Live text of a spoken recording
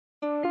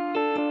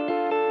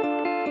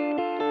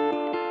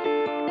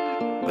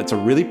It's a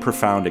really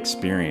profound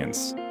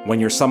experience when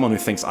you're someone who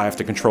thinks, I have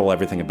to control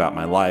everything about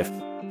my life.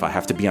 I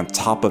have to be on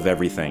top of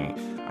everything.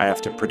 I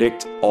have to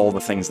predict all the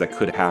things that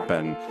could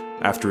happen.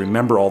 I have to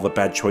remember all the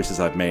bad choices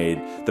I've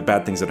made, the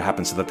bad things that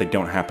happen so that they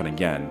don't happen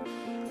again.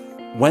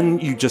 When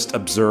you just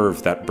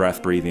observe that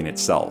breath breathing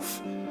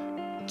itself,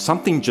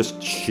 something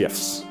just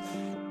shifts.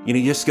 You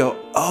just go,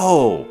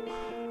 oh,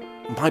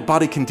 my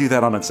body can do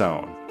that on its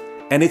own.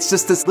 And it's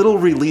just this little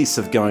release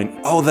of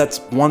going, oh, that's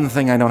one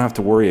thing I don't have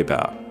to worry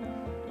about.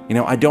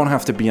 I don't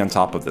have to be on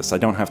top of this. I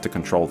don't have to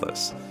control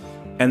this.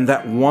 And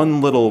that one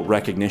little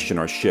recognition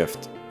or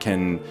shift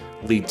can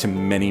lead to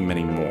many,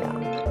 many more.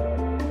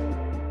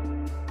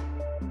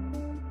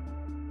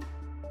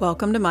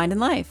 Welcome to Mind and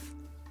Life.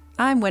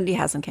 I'm Wendy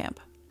Hasenkamp.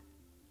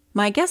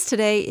 My guest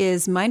today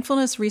is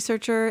mindfulness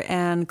researcher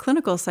and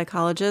clinical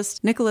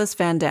psychologist Nicholas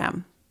Van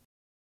Dam.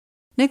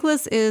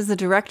 Nicholas is the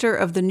director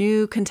of the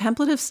new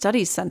Contemplative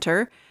Studies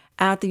Center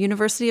at the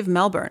University of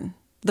Melbourne,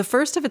 the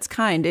first of its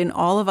kind in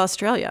all of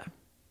Australia.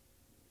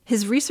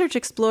 His research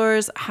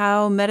explores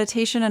how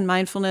meditation and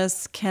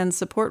mindfulness can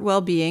support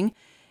well-being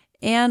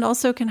and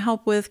also can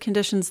help with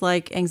conditions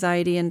like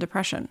anxiety and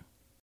depression.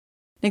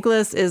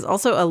 Nicholas is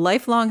also a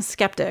lifelong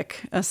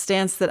skeptic, a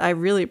stance that I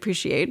really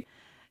appreciate,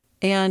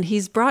 and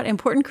he's brought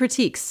important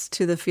critiques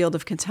to the field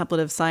of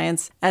contemplative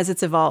science as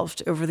it's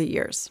evolved over the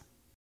years.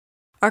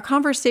 Our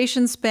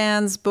conversation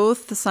spans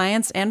both the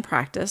science and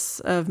practice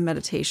of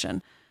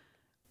meditation.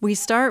 We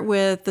start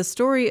with the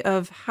story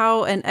of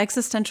how an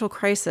existential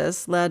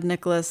crisis led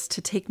Nicholas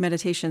to take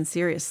meditation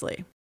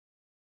seriously.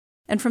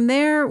 And from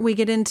there, we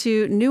get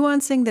into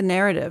nuancing the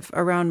narrative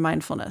around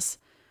mindfulness,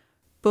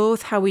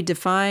 both how we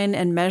define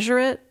and measure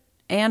it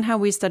and how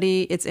we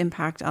study its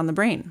impact on the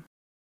brain.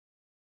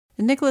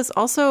 And Nicholas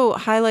also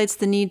highlights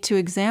the need to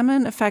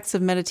examine effects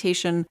of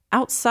meditation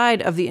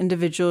outside of the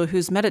individual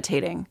who's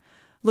meditating,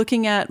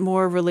 looking at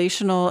more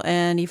relational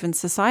and even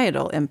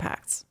societal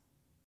impacts.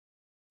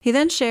 He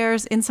then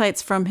shares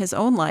insights from his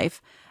own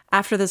life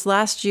after this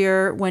last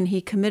year when he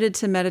committed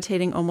to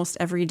meditating almost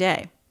every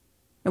day.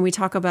 And we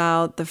talk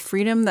about the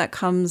freedom that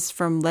comes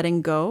from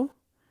letting go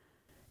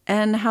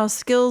and how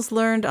skills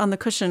learned on the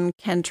cushion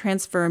can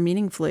transfer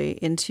meaningfully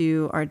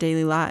into our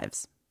daily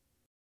lives.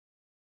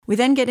 We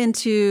then get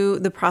into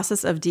the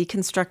process of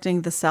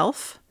deconstructing the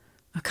self,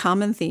 a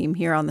common theme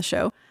here on the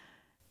show,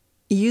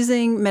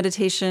 using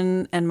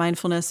meditation and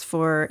mindfulness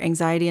for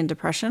anxiety and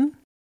depression,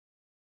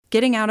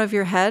 getting out of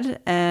your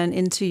head and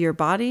into your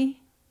body,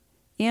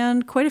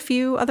 and quite a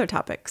few other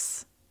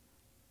topics.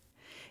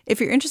 If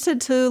you're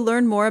interested to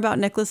learn more about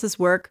Nicholas's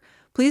work,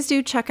 please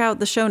do check out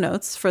the show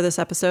notes for this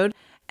episode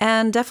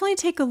and definitely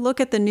take a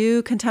look at the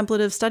new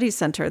Contemplative Studies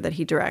Center that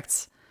he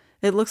directs.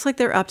 It looks like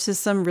they're up to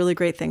some really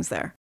great things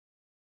there.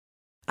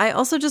 I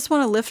also just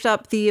want to lift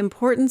up the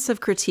importance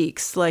of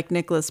critiques like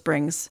Nicholas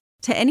brings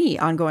to any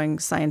ongoing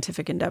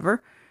scientific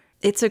endeavor.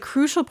 It's a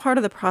crucial part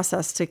of the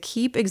process to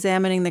keep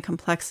examining the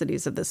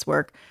complexities of this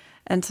work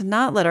and to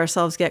not let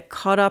ourselves get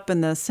caught up in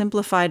the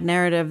simplified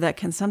narrative that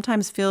can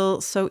sometimes feel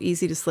so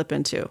easy to slip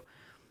into.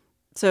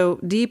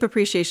 So deep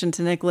appreciation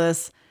to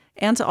Nicholas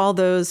and to all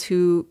those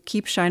who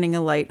keep shining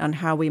a light on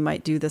how we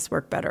might do this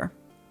work better.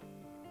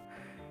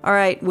 All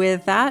right,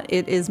 with that,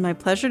 it is my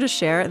pleasure to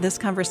share this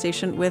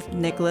conversation with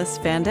Nicholas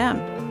Van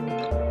Dam.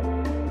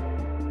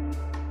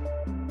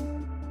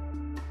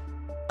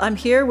 I'm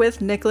here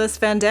with Nicholas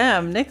Van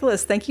Dam.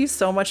 Nicholas, thank you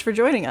so much for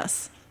joining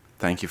us.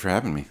 Thank you for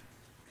having me.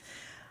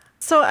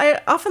 So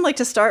I often like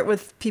to start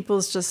with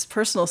people's just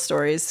personal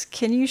stories.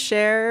 Can you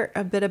share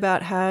a bit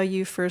about how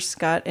you first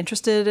got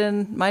interested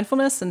in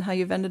mindfulness and how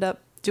you've ended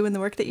up doing the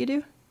work that you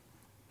do?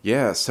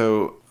 Yeah,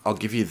 so I'll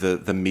give you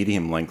the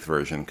medium length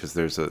version because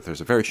there's a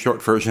very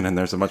short version and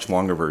there's a much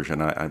longer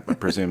version. I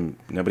presume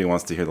nobody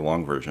wants to hear the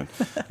long version.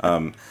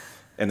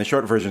 And the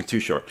short version is too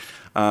short.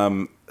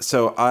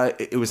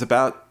 It was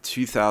about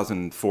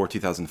 2004,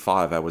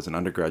 2005. I was an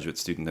undergraduate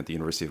student at the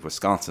University of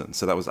Wisconsin.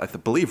 So that was, I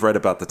believe, right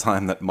about the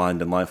time that Mind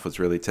and Life was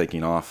really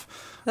taking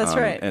off. That's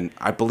right. And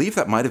I believe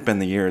that might have been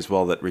the year as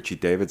well that Richie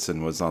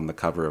Davidson was on the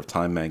cover of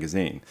Time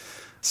magazine.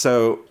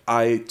 So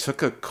I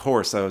took a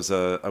course. I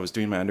was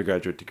doing my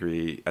undergraduate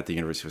degree at the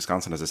University of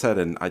Wisconsin, as I said,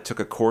 and I took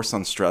a course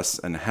on stress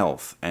and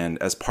health.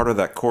 And as part of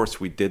that course,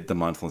 we did the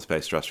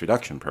mindfulness-based stress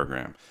reduction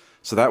program.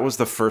 So that was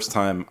the first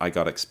time I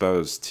got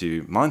exposed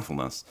to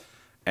mindfulness.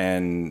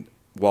 And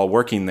while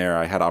working there,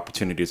 I had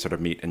opportunity to sort of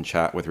meet and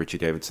chat with Richie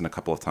Davidson a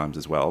couple of times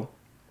as well.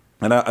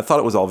 And I thought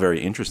it was all very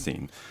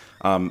interesting.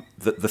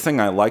 The thing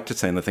I like to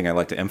say and the thing I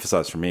like to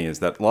emphasize for me is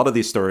that a lot of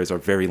these stories are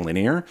very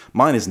linear.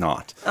 Mine is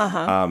not.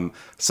 Uh-huh.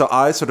 So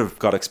I sort of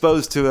got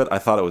exposed to it. I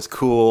thought it was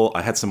cool.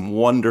 I had some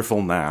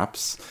wonderful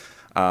naps.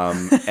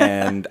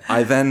 And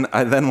I then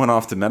went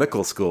off to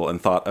medical school and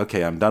thought,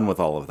 okay, I'm done with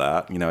all of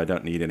that. I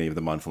don't need any of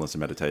the mindfulness and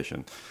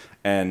meditation.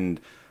 And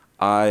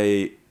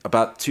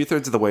about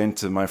 2/3 of the way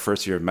into my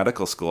first year of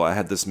medical school, I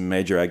had this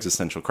major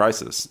existential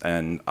crisis.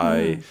 And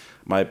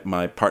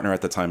my partner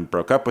at the time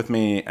broke up with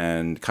me,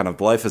 and kind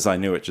of life as I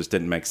knew it just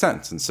didn't make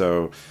sense. And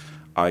so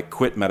I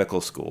quit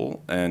medical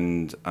school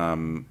and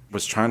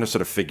was trying to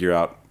sort of figure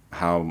out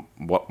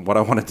what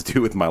I wanted to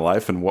do with my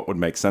life and what would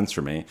make sense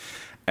for me.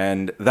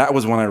 And that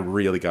was when I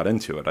really got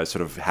into it. I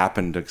sort of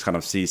happened to kind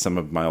of see some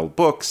of my old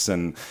books,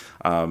 and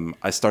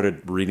I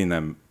started reading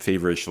them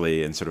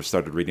feverishly and sort of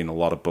started reading a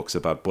lot of books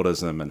about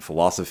Buddhism and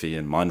philosophy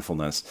and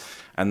mindfulness.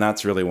 And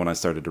that's really when I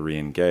started to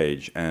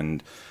re-engage.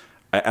 And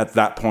at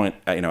that point,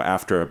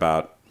 after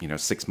about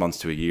 6 months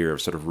to a year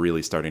of sort of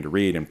really starting to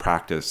read and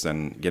practice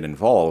and get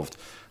involved,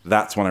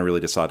 that's when I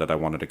really decided I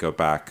wanted to go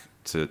back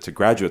to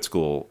graduate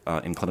school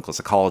in clinical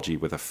psychology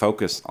with a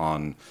focus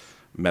on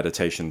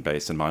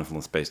meditation-based and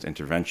mindfulness-based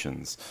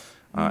interventions.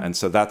 And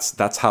so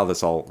that's how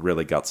this all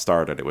really got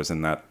started. It was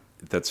in that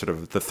sort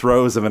of the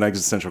throes of an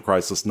existential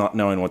crisis, not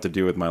knowing what to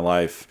do with my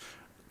life,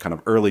 kind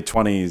of early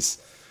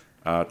 20s,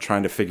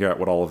 trying to figure out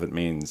what all of it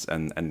means,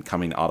 and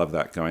coming out of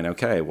that going,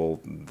 okay, well,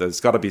 there's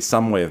got to be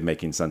some way of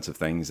making sense of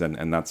things.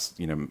 And that's,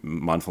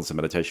 mindfulness and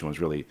meditation was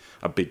really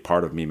a big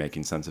part of me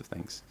making sense of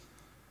things.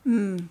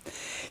 Can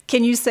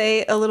you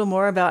say a little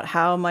more about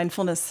how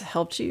mindfulness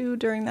helped you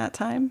during that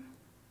time?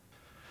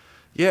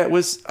 Yeah, it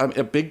was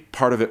a big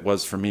part of it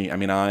was for me. I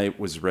mean, I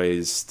was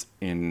raised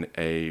in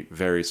a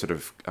very sort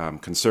of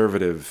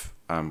conservative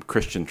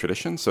Christian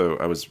tradition. So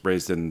I was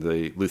raised in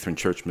the Lutheran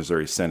Church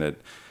Missouri Synod.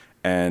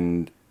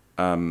 And,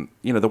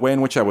 the way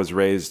in which I was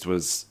raised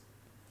was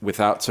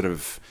without sort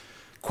of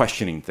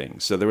questioning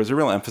things. So there was a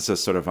real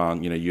emphasis sort of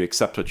on, you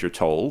accept what you're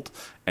told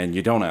and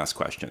you don't ask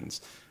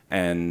questions.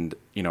 And,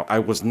 I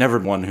was never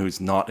one who's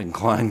not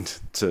inclined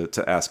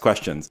to ask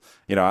questions.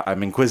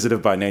 I'm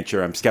inquisitive by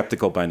nature. I'm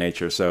skeptical by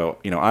nature. So,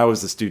 I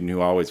was the student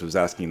who always was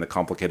asking the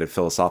complicated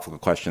philosophical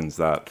questions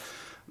that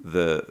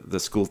the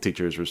school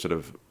teachers were sort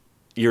of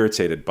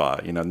irritated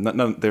by.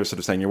 They're sort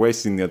of saying, you're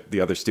wasting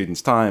the other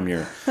students' time.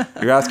 You're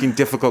asking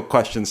difficult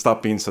questions.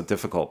 Stop being so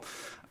difficult.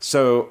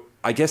 So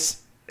I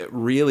guess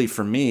really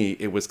for me,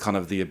 it was kind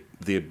of the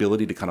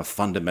ability to kind of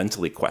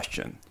fundamentally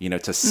question,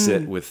 to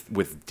sit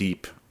with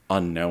deep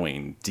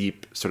unknowing,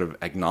 deep sort of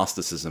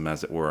agnosticism,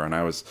 as it were. And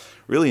I was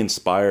really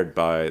inspired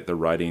by the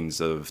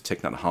writings of Thich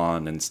Nhat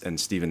Hanh and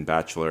Stephen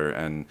Batchelor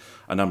and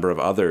a number of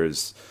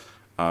others,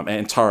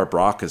 and Tara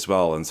Brach as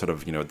well, and sort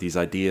of, these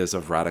ideas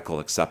of radical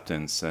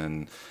acceptance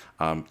and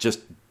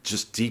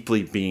just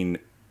deeply being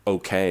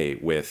okay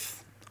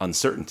with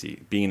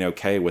uncertainty, being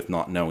okay with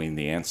not knowing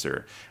the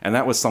answer. And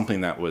that was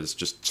something that was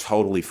just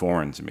totally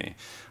foreign to me.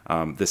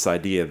 This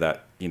idea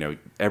that,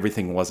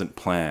 everything wasn't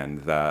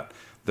planned, that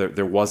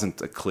there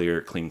wasn't a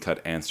clear, clean-cut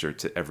answer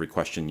to every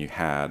question you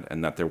had,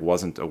 and that there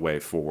wasn't a way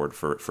forward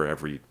for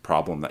every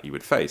problem that you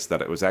would face,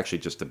 that it was actually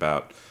just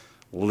about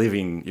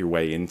living your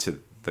way into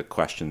the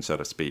question, so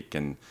to speak,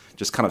 and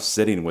just kind of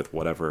sitting with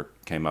whatever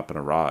came up and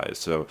arise.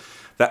 So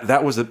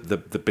that was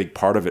the big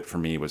part of it for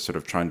me, was sort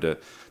of trying to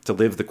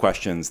live the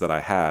questions that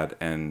I had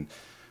and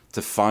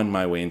to find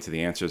my way into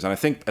the answers. And I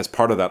think as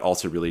part of that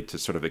also really to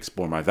sort of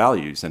explore my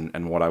values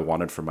and what I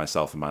wanted for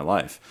myself in my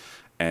life.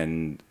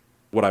 And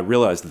what I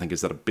realized, I think, is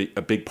that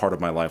a big part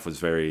of my life was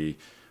very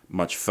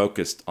much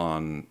focused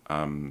on,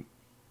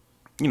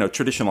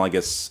 traditional, I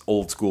guess,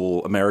 old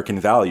school American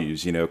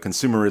values,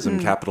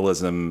 consumerism,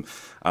 capitalism,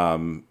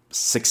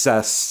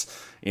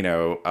 success,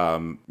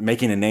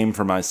 making a name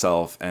for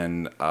myself.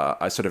 And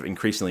I sort of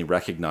increasingly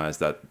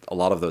recognized that a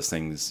lot of those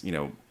things,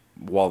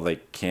 while they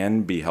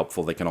can be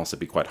helpful, they can also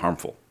be quite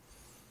harmful.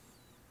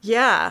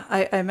 Yeah,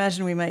 I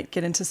imagine we might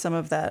get into some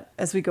of that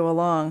as we go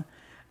along.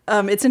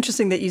 It's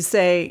interesting that you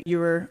say you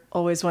were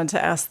always one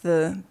to ask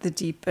the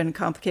deep and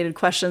complicated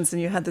questions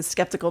and you had this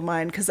skeptical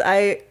mind, because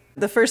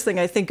the first thing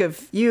I think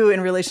of you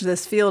in relation to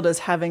this field is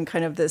having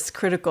kind of this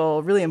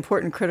critical, really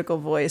important critical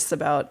voice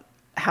about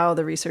how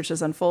the research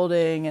is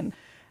unfolding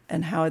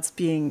and how it's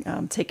being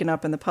taken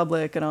up in the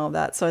public and all of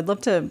that. So I'd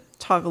love to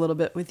talk a little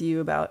bit with you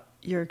about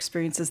your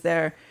experiences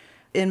there.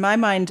 In my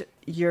mind,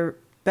 your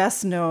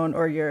best known,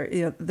 or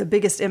the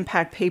biggest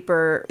impact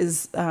paper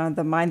is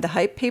the Mind the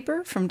Hype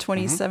paper from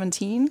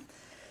 2017.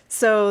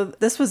 So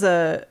this was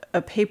a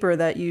paper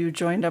that you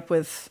joined up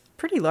with a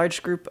pretty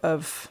large group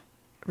of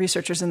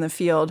researchers in the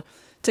field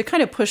to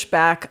kind of push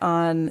back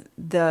on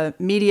the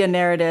media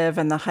narrative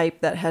and the hype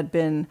that had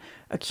been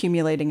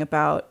accumulating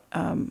about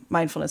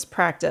mindfulness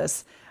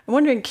practice. I'm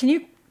wondering, can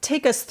you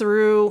take us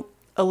through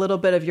a little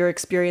bit of your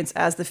experience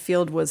as the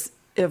field was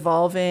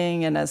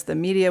evolving and as the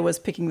media was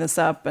picking this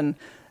up, and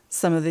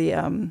some of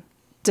the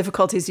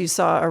difficulties you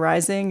saw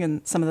arising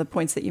and some of the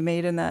points that you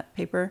made in that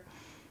paper?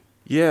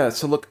 Yeah,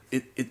 so look,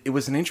 it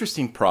was an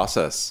interesting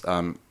process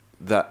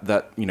that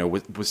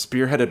was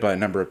spearheaded by a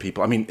number of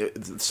people. I mean,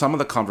 some of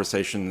the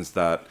conversations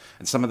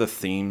and some of the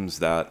themes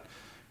that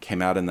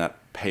came out in that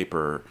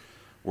paper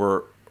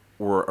were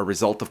a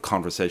result of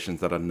conversations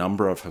that a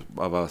number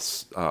of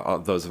us,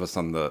 those of us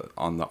on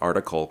the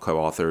article,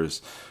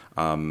 co-authors,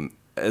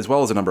 as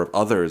well as a number of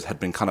others, had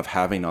been kind of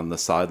having on the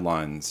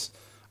sidelines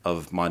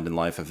of Mind and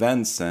Life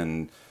events,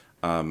 and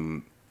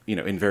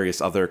in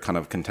various other kind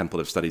of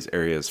contemplative studies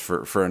areas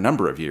for a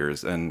number of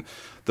years. And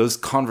those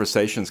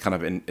conversations kind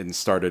of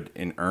started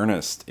in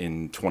earnest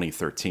in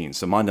 2013.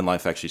 So Mind and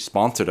Life actually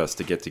sponsored us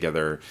to get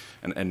together,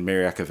 and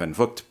Marieke van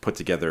Vugt put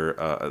together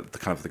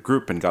the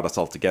group and got us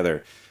all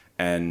together.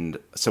 And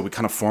so we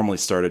kind of formally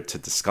started to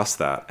discuss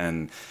that.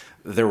 And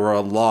there were a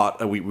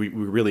lot, we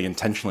really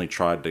intentionally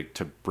tried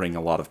to bring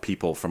a lot of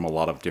people from a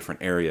lot of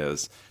different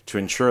areas to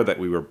ensure that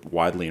we were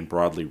widely and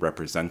broadly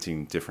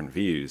representing different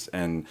views.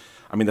 And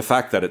I mean, the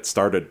fact that it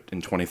started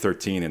in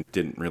 2013 and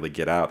didn't really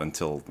get out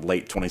until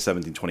late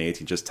 2017,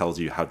 2018 just tells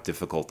you how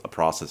difficult a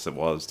process it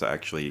was to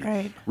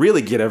actually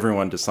really get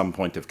everyone to some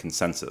point of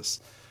consensus.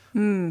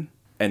 And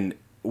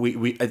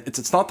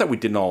it's not that we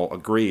didn't all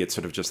agree. It's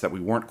sort of just that we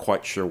weren't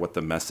quite sure what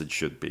the message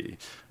should be.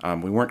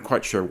 We weren't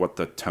quite sure what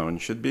the tone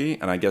should be.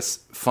 And I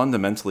guess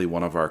fundamentally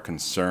one of our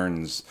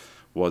concerns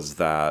was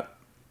that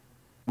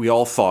we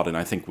all thought, and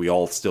I think we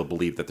all still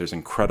believe, that there's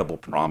incredible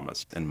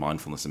promise in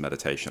mindfulness and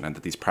meditation, and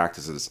that these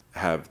practices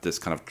have this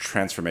kind of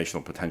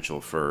transformational potential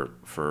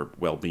for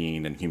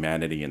well-being and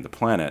humanity and the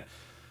planet.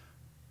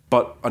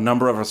 But a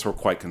number of us were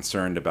quite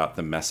concerned about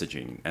the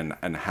messaging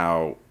and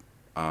how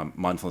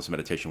mindfulness and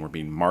meditation were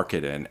being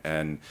marketed,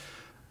 and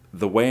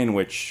the way in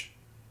which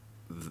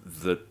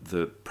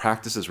the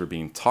practices were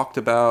being talked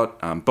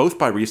about, both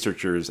by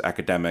researchers,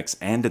 academics,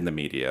 and in the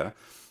media,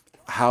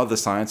 how the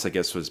science, I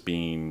guess, was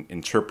being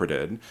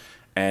interpreted,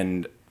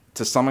 and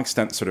to some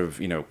extent sort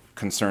of,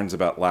 concerns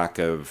about lack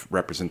of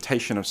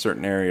representation of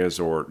certain areas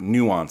or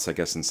nuance, I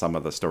guess, in some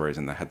of the stories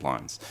in the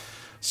headlines.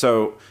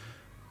 So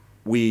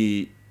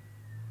we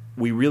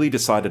really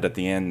decided at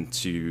the end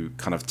to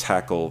kind of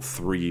tackle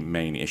three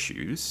main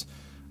issues.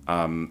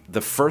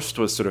 The first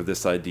was sort of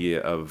this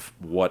idea of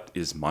what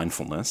is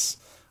mindfulness,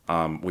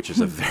 which is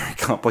a very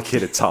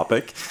complicated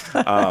topic.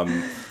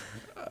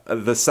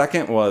 The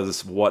second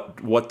was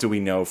what do we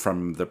know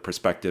from the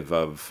perspective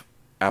of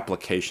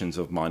applications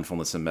of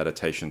mindfulness and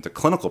meditation to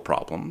clinical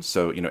problems?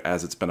 So,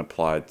 as it's been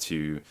applied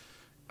to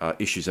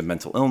issues of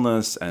mental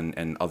illness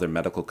and other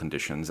medical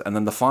conditions. And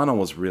then the final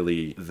was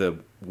really the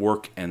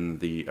work and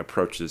the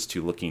approaches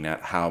to looking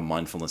at how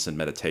mindfulness and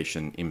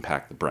meditation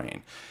impact the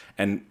brain.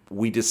 And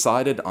we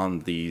decided on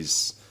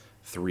these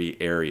three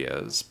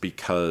areas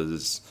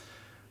because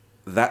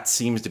that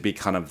seems to be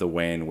kind of the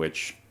way in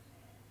which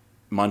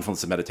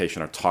mindfulness and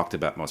meditation are talked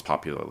about most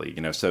popularly.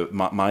 So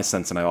my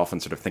sense, and I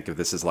often sort of think of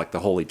this as like the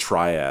holy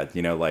triad,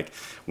 like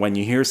when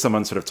you hear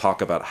someone sort of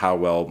talk about how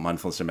well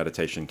mindfulness and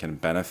meditation can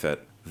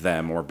benefit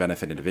them or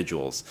benefit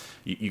individuals,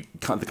 you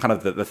kind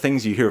of the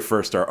things you hear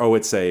first are,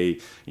 it's a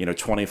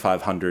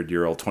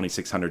 2,500-year-old,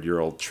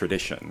 2,600-year-old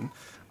tradition,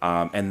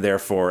 and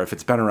therefore if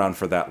it's been around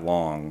for that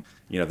long,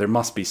 there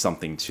must be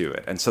something to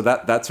it. And so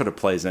that sort of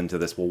plays into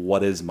this, well,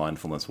 what is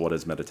mindfulness, what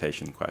is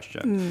meditation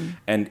question?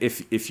 And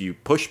if you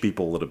push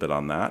people a little bit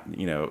on that,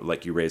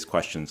 like you raise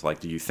questions like,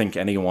 do you think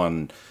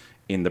anyone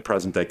in the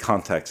present day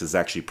context is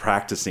actually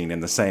practicing in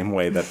the same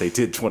way that they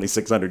did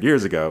 2,600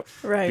 years ago?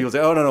 Right. People say,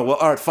 oh, no, well,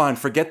 all right, fine,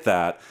 forget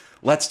that.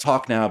 Let's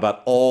talk now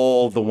about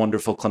all the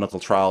wonderful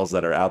clinical trials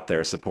that are out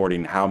there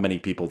supporting how many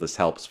people this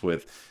helps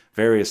with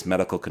various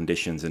medical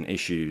conditions and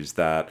issues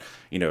that,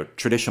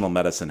 traditional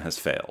medicine has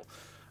failed.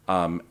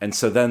 And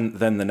so then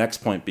the next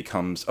point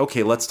becomes,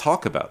 okay, let's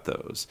talk about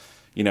those.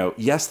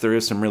 Yes, there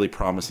is some really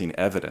promising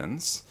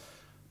evidence,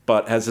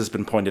 but as has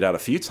been pointed out a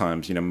few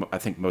times, I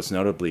think most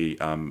notably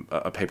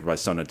a paper by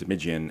Sona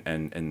Demidzian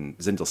and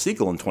Zindel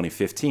Siegel in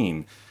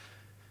 2015,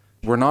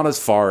 we're not as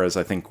far as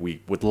I think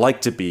we would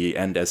like to be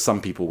and as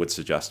some people would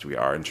suggest we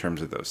are in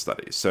terms of those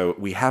studies. So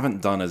we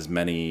haven't done as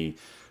many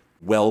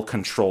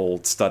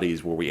well-controlled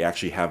studies where we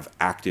actually have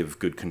active,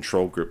 good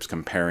control groups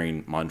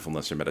comparing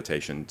mindfulness or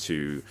meditation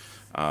to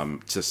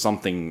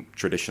something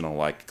traditional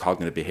like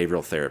cognitive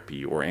behavioral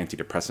therapy or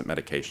antidepressant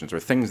medications or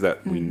things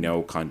that we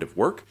know kind of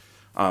work.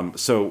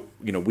 So,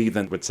 we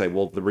then would say,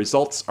 well, the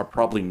results are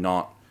probably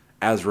not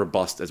as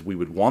robust as we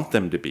would want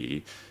them to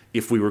be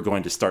if we were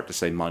going to start to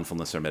say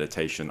mindfulness or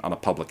meditation on a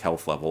public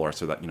health level, or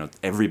so that,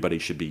 everybody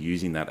should be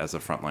using that as a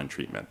frontline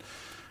treatment.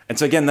 And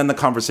so again, then the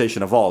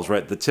conversation evolves,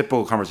 right? The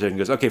typical conversation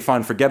goes, okay,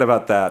 fine, forget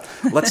about that.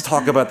 Let's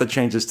talk about the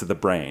changes to the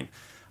brain.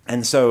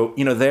 And so,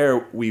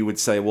 there we would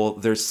say, well,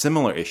 there's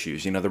similar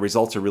issues. The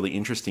results are really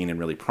interesting and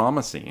really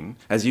promising,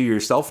 as you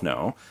yourself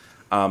know.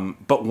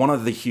 But one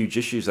of the huge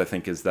issues, I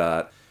think, is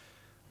that,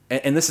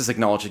 and this is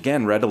acknowledged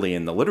again readily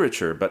in the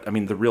literature, but I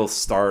mean, the real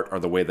start or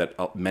the way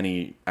that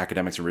many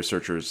academics and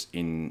researchers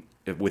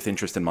with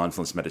interest in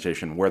mindfulness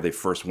meditation, where they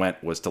first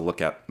went was to look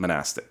at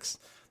monastics.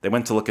 They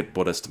went to look at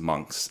Buddhist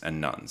monks and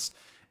nuns.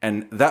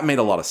 And that made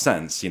a lot of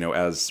sense,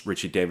 as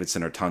Richie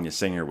Davidson or Tanya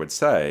Singer would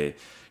say,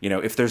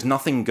 if there's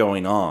nothing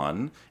going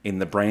on in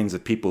the brains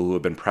of people who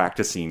have been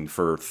practicing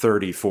for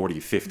 30, 40,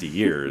 50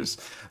 years,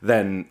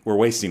 then we're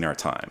wasting our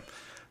time.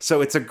 So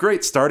it's a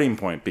great starting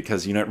point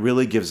because, it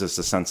really gives us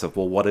a sense of,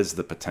 well, what is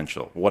the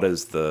potential? What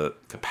is the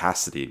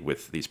capacity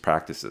with these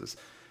practices?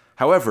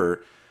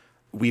 However,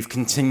 we've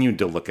continued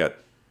to look at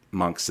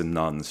monks and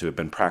nuns who have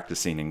been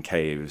practicing in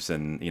caves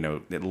and,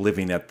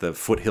 living at the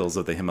foothills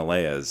of the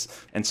Himalayas.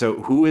 And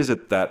so who is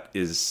it that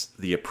is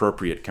the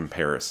appropriate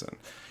comparison?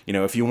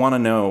 If you want to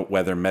know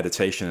whether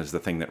meditation is the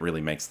thing that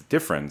really makes the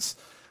difference,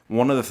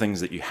 one of the things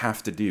that you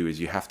have to do is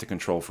you have to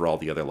control for all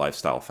the other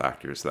lifestyle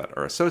factors that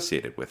are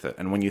associated with it.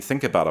 And when you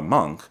think about a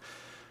monk,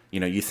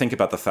 you think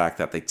about the fact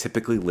that they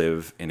typically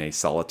live in a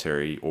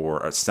solitary or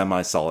a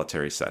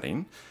semi-solitary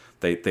setting.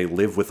 They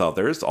live with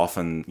others,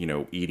 often,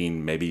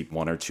 eating maybe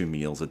 1 or 2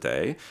 meals a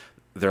day.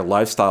 Their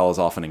lifestyle is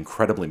often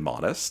incredibly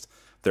modest.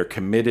 They're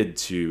committed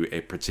to a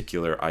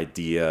particular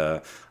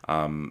idea,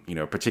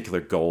 a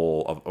particular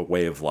goal of a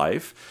way of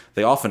life.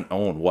 They often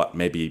own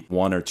maybe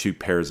 1 or 2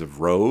 pairs of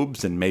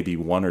robes and maybe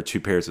 1 or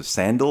 2 pairs of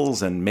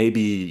sandals and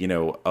maybe,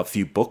 a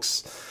few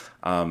books.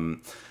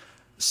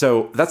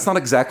 So that's not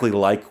exactly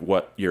like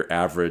what your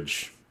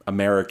average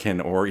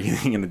American or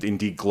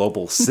indeed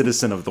global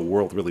citizen of the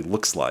world really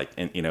looks like.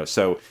 And,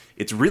 so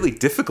it's really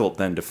difficult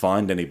then to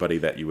find anybody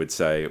that you would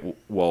say,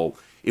 well,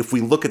 if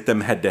we look at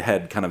them head to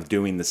head, kind of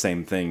doing the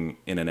same thing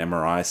in an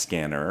MRI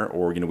scanner,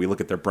 or, we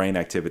look at their brain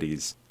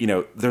activities,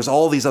 there's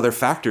all these other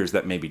factors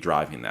that may be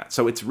driving that.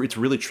 So it's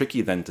really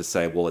tricky then to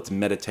say, well, it's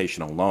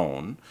meditation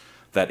alone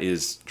that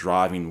is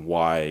driving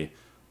why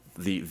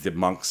the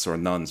monks or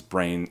nuns'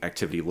 brain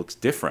activity looks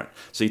different.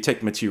 So you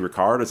take Matthieu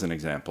Ricard as an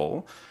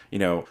example.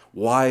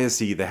 Why is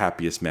he the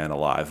happiest man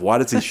alive? Why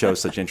does he show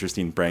such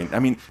interesting brain? I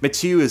mean,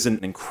 Matthieu is an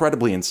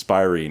incredibly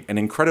inspiring and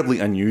incredibly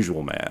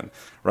unusual man,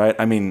 right?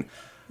 I mean,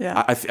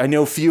 yeah. I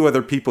know few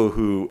other people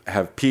who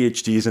have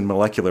PhDs in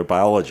molecular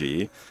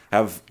biology,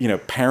 have,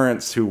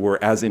 parents who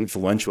were as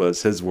influential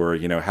as his were,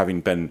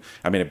 having been,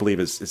 I believe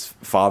his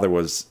father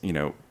was,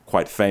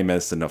 quite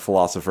famous and a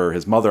philosopher.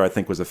 His mother, I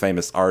think, was a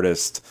famous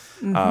artist.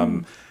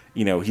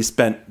 Mm-hmm. He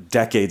spent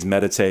decades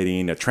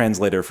meditating, a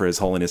translator for His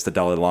Holiness the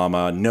Dalai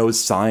Lama,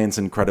 knows science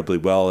incredibly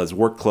well, has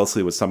worked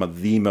closely with some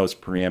of the most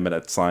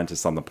preeminent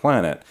scientists on the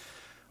planet.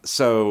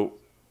 So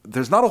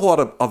there's not a whole lot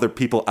of other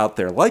people out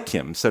there like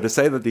him. So to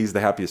say that he's the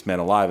happiest man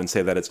alive and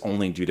say that it's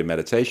only due to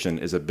meditation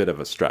is a bit of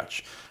a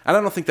stretch. And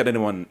I don't think that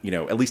anyone,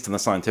 at least in the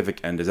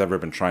scientific end, has ever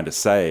been trying to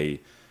say,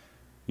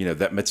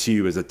 that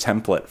Matthieu is a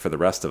template for the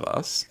rest of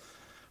us.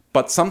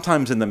 But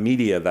sometimes in the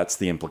media, that's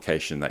the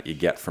implication that you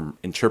get from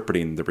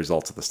interpreting the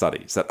results of the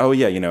studies. That, oh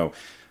yeah,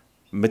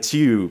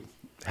 Matthieu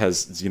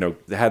has,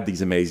 had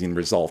these amazing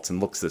results and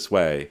looks this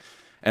way.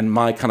 And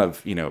my kind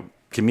of,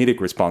 comedic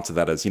response to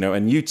that is,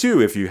 and you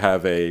too, if you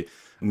have a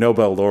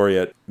Nobel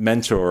laureate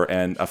mentor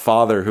and a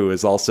father who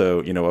is also,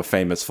 a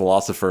famous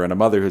philosopher and a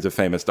mother who's a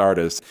famous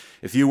artist,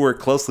 if you work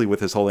closely with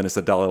His Holiness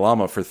the Dalai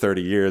Lama for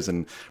 30 years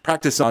and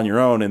practice on your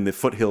own in the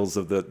foothills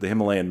of the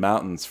Himalayan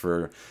mountains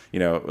for,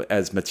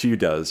 as Matthieu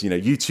does,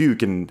 you too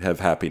can have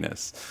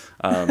happiness.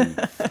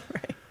 Right.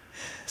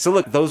 So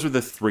look, those are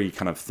the 3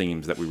 kind of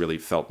themes that we really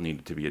felt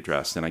needed to be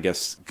addressed. And I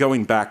guess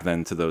going back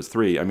then to those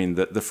 3,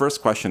 the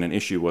first question and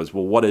issue was,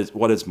 well, what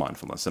is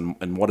mindfulness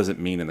and what does it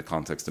mean in the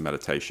context of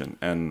meditation?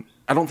 And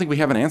I don't think we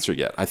have an answer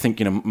yet. I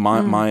think,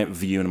 my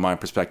view and my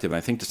perspective, and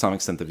I think to some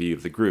extent the view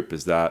of the group,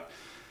 is that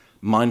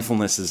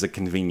mindfulness is a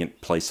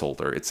convenient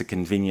placeholder. It's a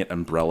convenient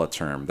umbrella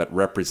term that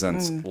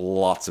represents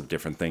lots of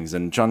different things.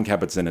 And Jon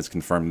Kabat-Zinn has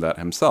confirmed that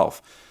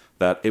himself,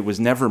 that it was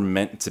never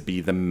meant to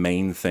be the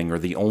main thing or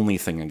the only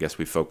thing, I guess,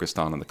 we focused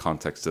on in the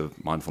context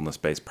of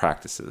mindfulness-based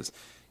practices.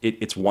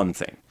 It's one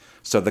thing.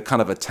 So the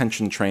kind of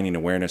attention training,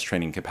 awareness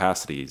training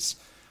capacities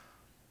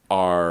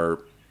are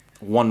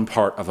one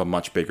part of a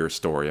much bigger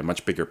story, a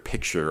much bigger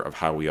picture of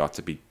how we ought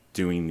to be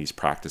doing these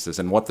practices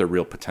and what their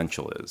real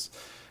potential is.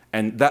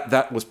 And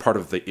that was part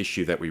of the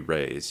issue that we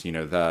raised,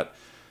 that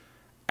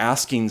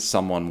asking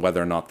someone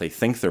whether or not they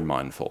think they're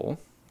mindful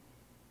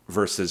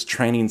versus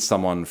training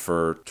someone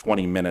for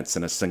 20 minutes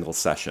in a single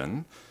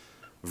session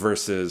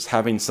versus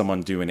having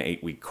someone do an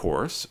 8-week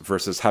course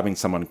versus having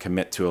someone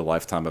commit to a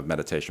lifetime of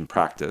meditation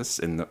practice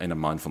in a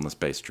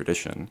mindfulness-based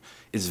tradition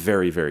is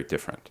very, very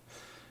different.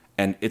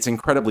 And it's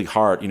incredibly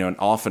hard, and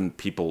often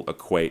people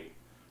equate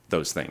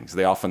those things.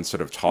 They often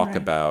sort of talk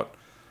about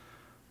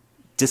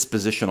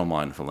dispositional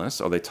mindfulness,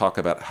 or they talk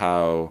about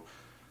how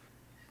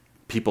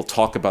people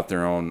talk about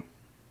their own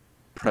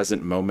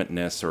present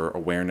momentness or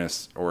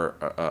awareness or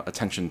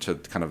attention to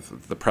kind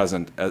of the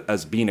present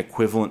as being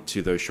equivalent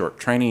to those short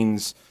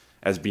trainings,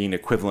 as being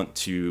equivalent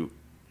to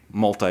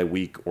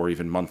multi-week or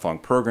even month-long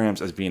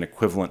programs, as being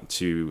equivalent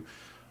to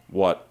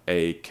what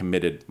a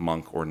committed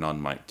monk or nun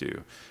might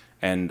do.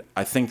 And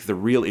I think the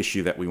real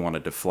issue that we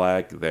wanted to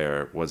flag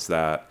there was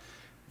that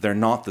they're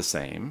not the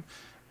same.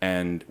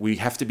 And we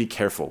have to be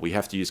careful. We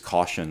have to use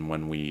caution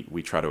when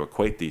we try to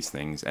equate these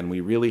things. And we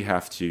really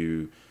have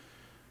to,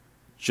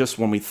 just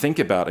when we think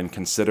about and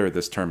consider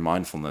this term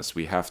mindfulness,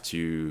 we have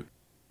to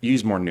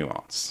use more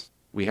nuance.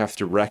 We have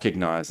to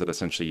recognize that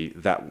essentially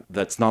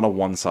that's not a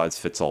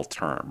one-size-fits-all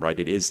term, right?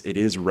 It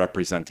is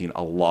representing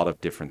a lot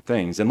of different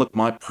things. And look,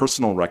 my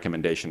personal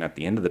recommendation at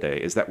the end of the day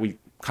is that we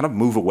kind of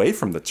move away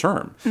from the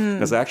term,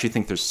 because I actually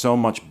think there's so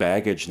much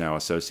baggage now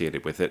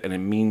associated with it, and it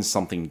means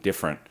something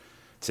different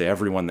to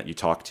everyone that you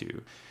talk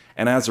to.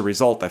 And as a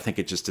result, I think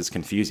it just is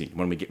confusing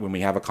when we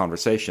have a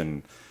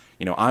conversation.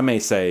 I may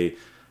say,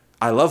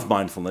 I love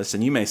mindfulness,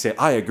 and you may say,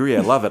 I agree,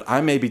 I love it.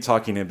 I may be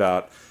talking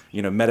about,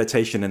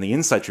 meditation in the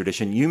Insight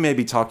tradition. You may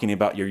be talking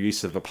about your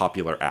use of a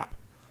popular app.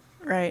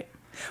 Right.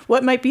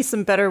 What might be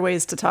some better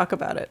ways to talk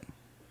about it?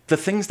 The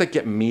things that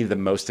get me the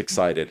most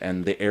excited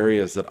and the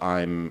areas that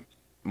I'm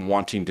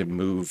wanting to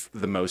move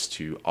the most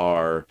to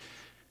are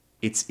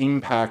its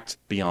impact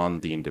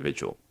beyond the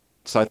individual.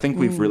 So I think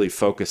we've really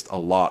focused a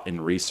lot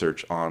in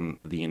research on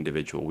the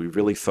individual. We've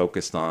really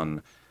focused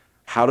on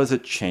how does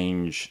it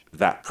change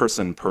that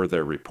person per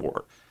their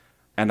report.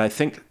 And I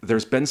think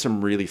there's been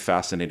some really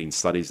fascinating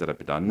studies that have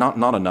been done,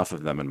 not enough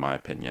of them in my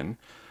opinion,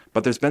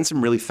 but there's been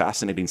some really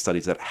fascinating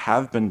studies that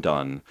have been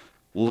done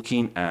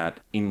looking at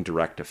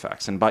indirect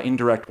effects. And by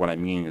indirect, what I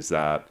mean is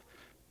that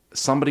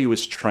somebody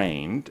was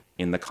trained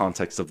in the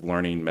context of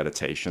learning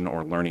meditation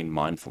or learning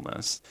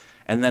mindfulness.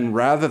 And then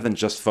rather than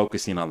just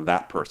focusing on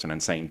that person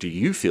and saying, do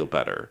you feel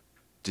better?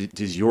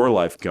 Is your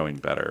life going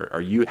better?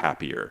 Are you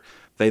happier?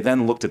 They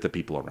then looked at the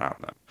people around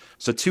them.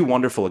 So two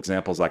wonderful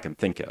examples I can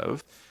think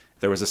of.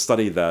 There was a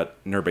study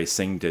that Nirbhay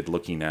Singh did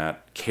looking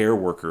at care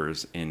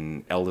workers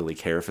in elderly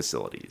care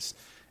facilities.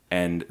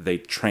 And they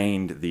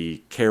trained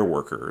the care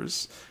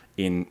workers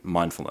in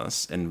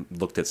mindfulness and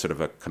looked at sort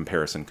of a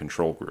comparison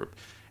control group.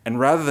 And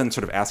rather than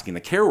sort of asking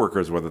the care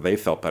workers whether they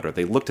felt better,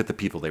 they looked at the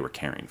people they were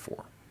caring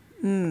for.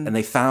 And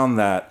they found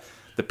that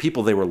the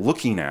people they were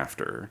looking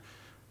after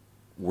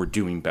were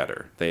doing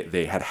better.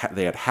 They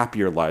had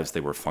happier lives.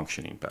 They were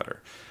functioning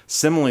better.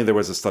 Similarly, there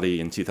was a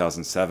study in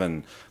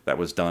 2007 that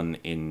was done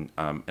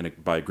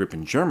by a group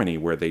in Germany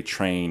where they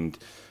trained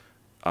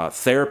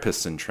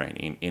therapists in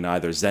training in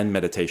either Zen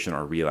meditation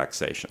or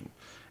relaxation.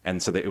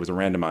 And so it was a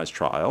randomized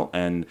trial.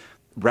 And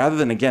rather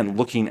than, again,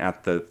 looking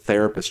at the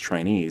therapist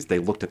trainees, they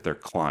looked at their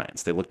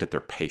clients. They looked at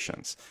their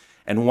patients.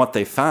 And what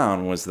they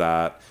found was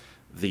that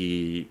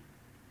the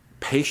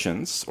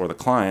patients or the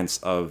clients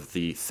of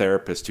the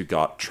therapist who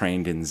got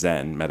trained in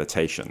Zen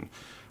meditation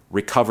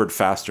recovered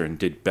faster and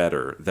did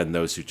better than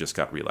those who just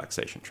got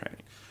relaxation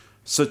training.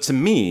 So to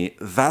me,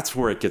 that's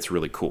where it gets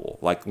really cool.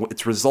 Like,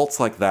 it's results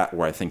like that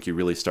where I think you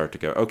really start to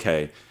go,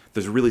 okay,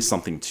 there's really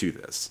something to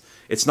this.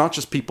 It's not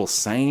just people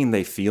saying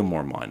they feel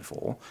more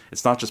mindful.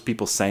 It's not just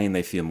people saying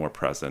they feel more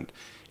present.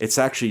 It's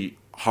actually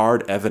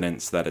hard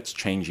evidence that it's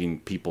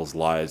changing people's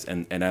lives.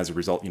 And as a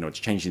result, it's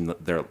changing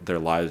their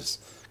lives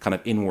kind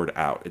of inward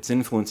out. It's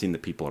influencing the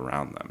people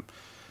around them.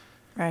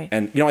 Right.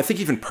 And, I think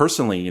even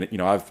personally,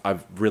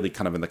 I've really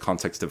kind of in the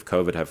context of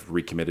COVID have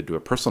recommitted to a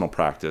personal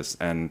practice.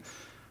 And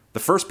the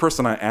first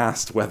person I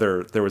asked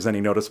whether there was any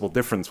noticeable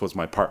difference was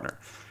my partner.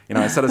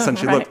 I said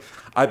essentially, right. Look,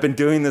 I've been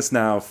doing this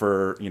now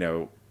for,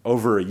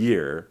 over a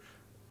year.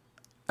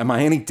 Am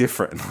I any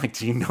different? Like,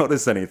 do you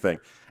notice anything?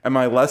 Am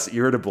I less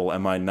irritable?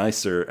 Am I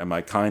nicer? Am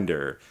I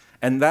kinder?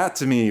 And that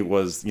to me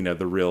was,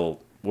 the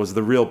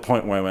real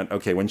point where I went,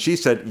 okay, when she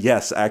said,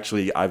 yes,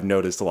 actually, I've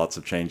noticed lots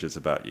of changes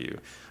about you.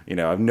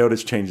 I've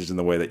noticed changes in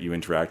the way that you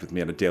interact with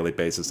me on a daily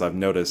basis. I've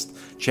noticed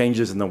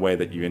changes in the way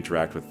that you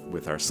interact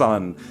with our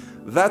son.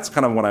 That's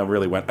kind of when I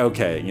really went,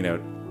 okay,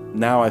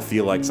 now I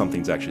feel like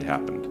something's actually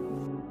happened.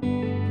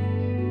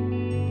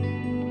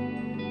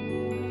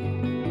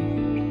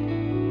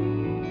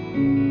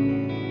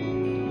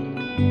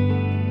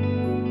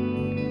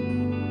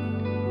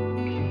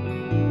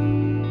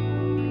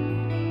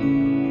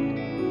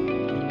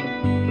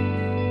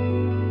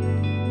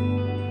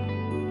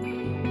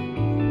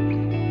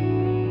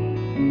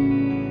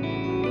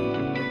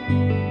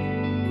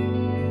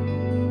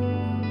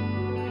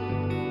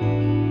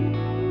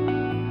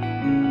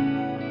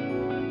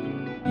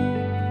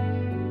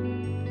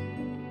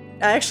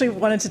 I actually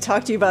wanted to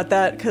talk to you about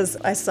that because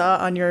I saw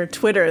on your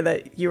Twitter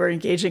that you were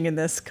engaging in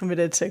this,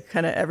 committed to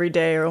kind of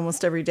everyday or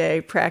almost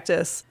everyday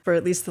practice for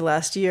at least the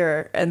last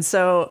year. And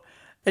so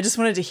I just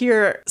wanted to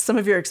hear some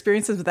of your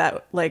experiences with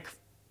that. Like,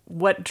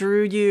 what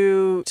drew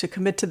you to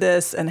commit to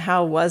this and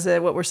how was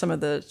it? What were some of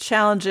the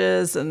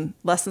challenges and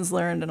lessons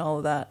learned and all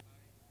of that?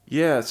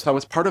 Yeah, so I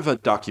was part of a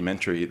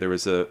documentary. There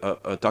was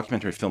a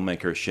documentary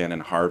filmmaker, Shannon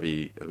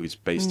Harvey, who's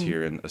based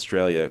here in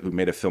Australia, who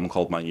made a film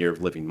called My Year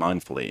of Living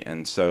Mindfully.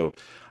 And so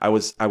I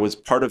was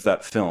part of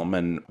that film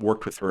and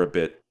worked with her a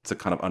bit to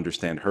kind of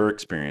understand her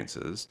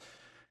experiences.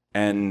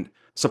 And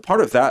so part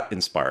of that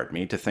inspired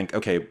me to think,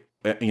 okay,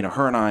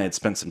 her and I had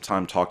spent some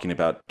time talking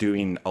about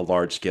doing a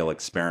large-scale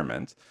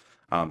experiment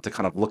to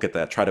kind of look at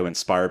that, try to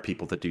inspire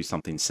people to do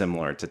something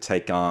similar, to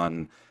take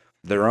on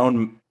their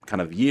own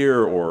kind of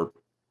year or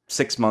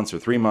 6 months or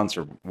 3 months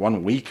or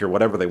 1 week or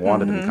whatever they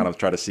wanted and kind of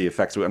try to see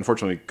effects.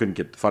 Unfortunately, we couldn't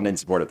get funding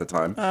support at the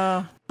time.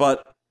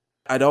 But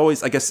I'd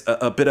always, I guess,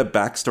 a bit of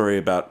backstory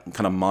about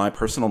kind of my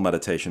personal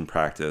meditation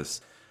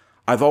practice.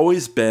 I've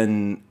always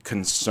been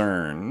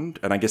concerned,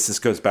 and I guess this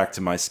goes back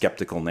to my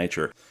skeptical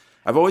nature.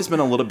 I've always been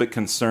a little bit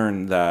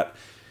concerned that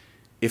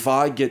if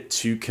I get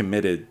too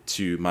committed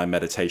to my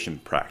meditation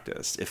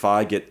practice, if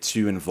I get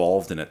too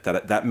involved in it,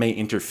 that may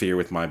interfere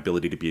with my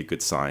ability to be a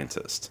good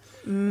scientist.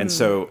 And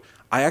so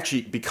I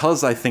actually,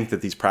 because I think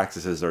that these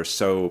practices are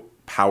so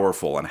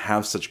powerful and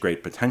have such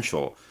great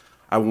potential,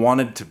 I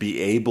wanted to be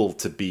able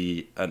to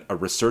be a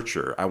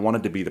researcher. I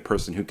wanted to be the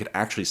person who could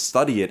actually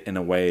study it in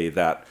a way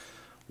that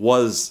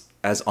was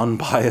as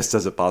unbiased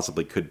as it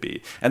possibly could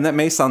be. And that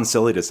may sound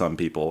silly to some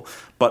people,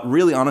 but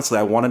really honestly,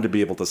 I wanted to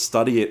be able to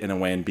study it in a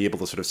way and be able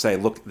to sort of say,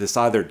 look, this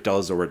either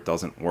does or it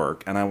doesn't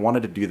work. And I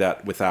wanted to do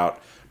that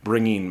without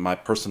bringing my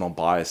personal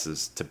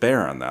biases to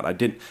bear on that.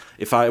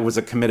 If I was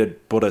a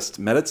committed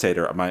Buddhist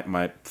meditator,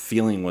 my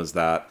feeling was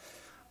that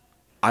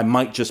I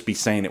might just be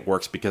saying it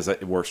works because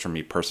it works for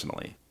me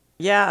personally.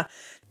 Yeah,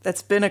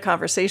 that's been a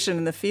conversation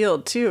in the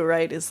field too,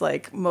 right? Is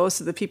like most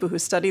of the people who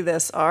study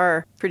this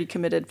are pretty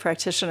committed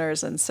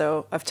practitioners. And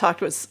so I've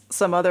talked with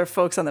some other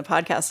folks on the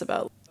podcast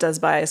about, does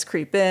bias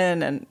creep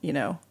in? And,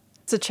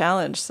 it's a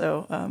challenge.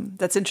 So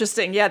that's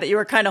interesting. Yeah, that you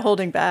were kind of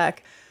holding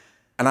back.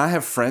 And I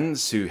have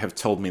friends who have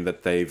told me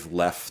that they've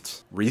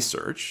left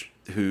research,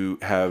 who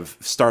have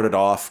started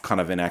off kind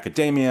of in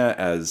academia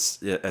as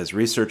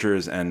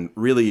researchers and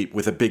really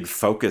with a big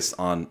focus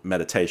on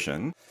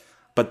meditation.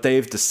 But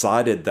they've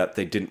decided that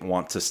they didn't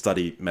want to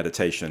study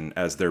meditation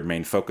as their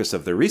main focus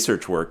of their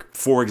research work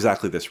for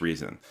exactly this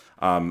reason.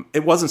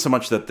 It wasn't so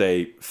much that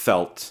they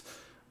felt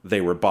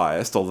they were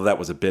biased, although that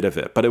was a bit of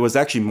it, but it was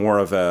actually more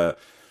of a,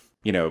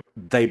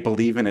 they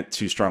believe in it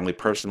too strongly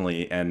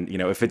personally. And,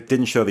 if it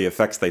didn't show the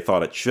effects they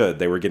thought it should,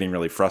 they were getting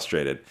really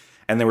frustrated.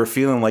 And they were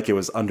feeling like it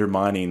was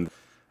undermining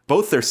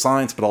both their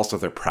science, but also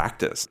their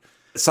practice.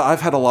 So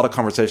I've had a lot of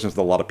conversations with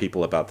a lot of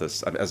people about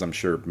this, as I'm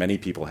sure many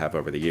people have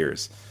over the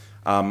years.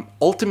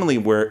 Ultimately,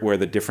 where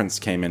the difference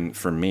came in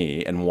for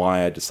me and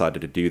why I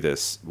decided to do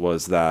this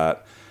was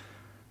that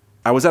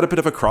I was at a bit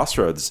of a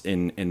crossroads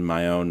in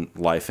my own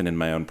life and in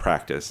my own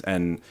practice.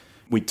 And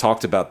we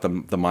talked about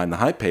the Mind the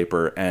Hype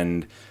paper.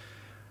 And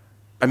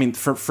I mean,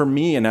 for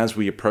me, and as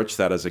we approached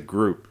that as a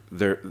group,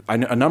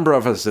 a number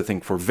of us, I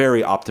think, were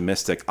very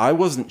optimistic. I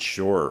wasn't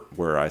sure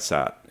where I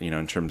sat,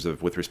 in terms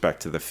of with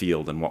respect to the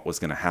field and what was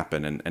going to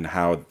happen and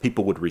how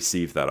people would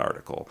receive that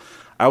article.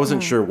 I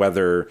wasn't sure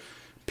whether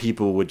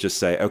people would just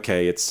say,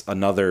 okay, it's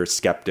another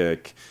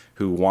skeptic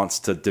who wants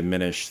to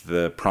diminish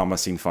the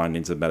promising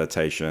findings of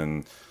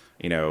meditation.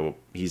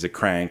 He's a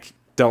crank.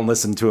 Don't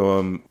listen to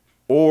him.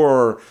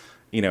 Or,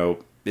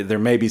 there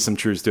may be some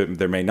truths to it,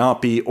 there may not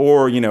be.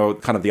 Or,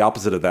 kind of the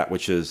opposite of that,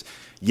 which is,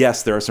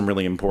 yes, there are some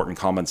really important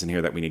comments in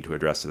here that we need to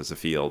address as a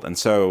field. And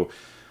so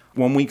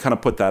when we kind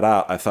of put that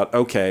out, I thought,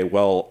 okay,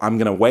 well, I'm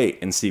going to wait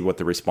and see what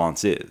the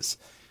response is.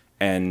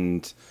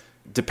 And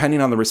depending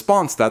on the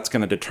response, that's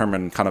going to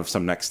determine kind of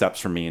some next steps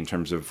for me in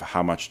terms of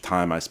how much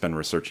time I spend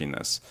researching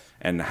this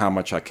and how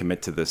much I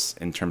commit to this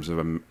in terms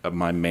of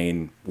my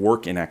main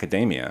work in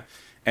academia.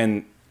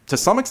 And to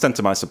some extent,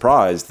 to my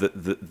surprise,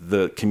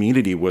 the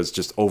community was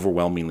just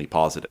overwhelmingly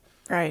positive.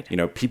 Right.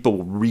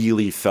 People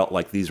really felt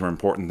like these were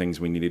important things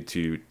we needed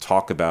to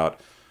talk about,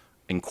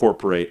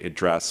 incorporate,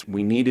 address.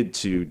 We needed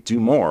to do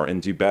more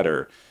and do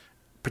better,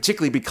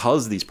 particularly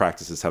because these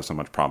practices have so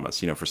much promise,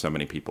 for so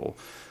many people.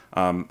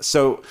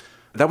 So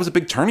that was a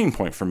big turning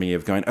point for me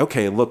of going,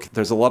 okay, look,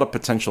 there's a lot of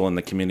potential in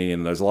the community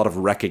and there's a lot of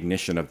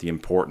recognition of the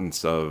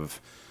importance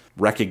of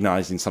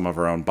recognizing some of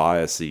our own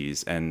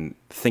biases and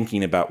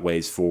thinking about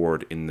ways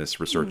forward in this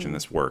research and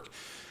this work.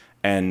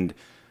 And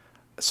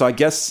so I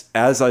guess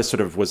as I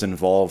sort of was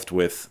involved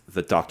with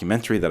the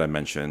documentary that I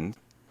mentioned,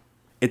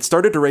 it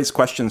started to raise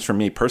questions for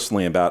me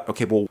personally about,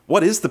 okay, well,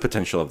 what is the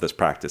potential of this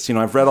practice?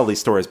 I've read all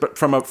these stories, but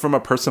from a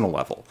personal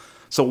level.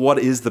 So what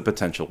is the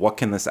potential? What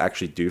can this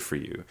actually do for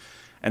you?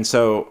 And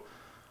so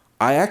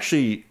I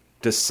actually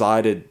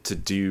decided to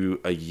do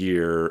a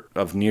year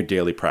of near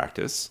daily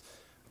practice.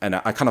 And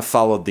I kind of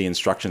followed the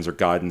instructions or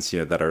guidance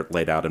that are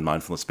laid out in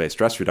mindfulness-based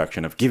stress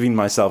reduction of giving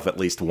myself at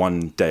least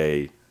one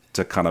day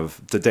to kind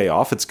of the day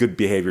off. It's good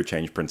behavior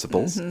change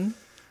principles.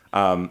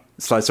 Mm-hmm.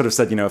 So I sort of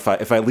said, if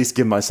I at least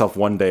give myself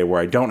one day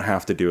where I don't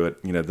have to do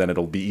it, then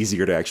it'll be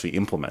easier to actually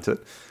implement it,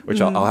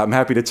 which I'm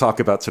happy to talk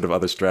about sort of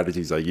other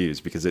strategies I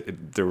use because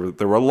there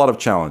were a lot of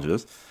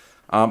challenges.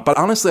 But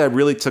honestly, I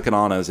really took it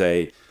on as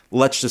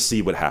let's just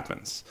see what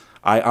happens.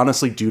 I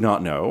honestly do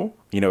not know.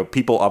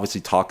 People obviously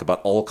talk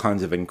about all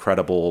kinds of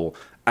incredible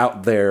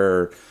out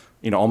there,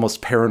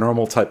 almost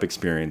paranormal type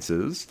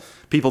experiences.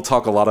 People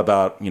talk a lot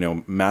about,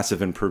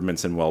 massive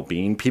improvements in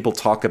well-being. People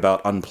talk about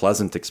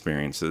unpleasant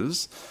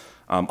experiences,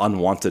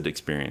 unwanted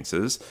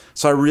experiences.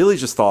 So I really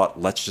just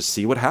thought, let's just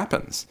see what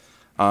happens.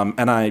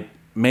 And I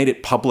made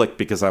it public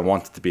because I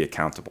wanted to be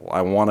accountable.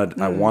 I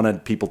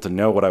wanted people to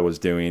know what I was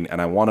doing, and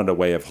I wanted a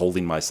way of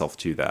holding myself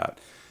to that.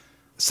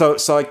 So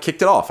I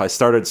kicked it off. I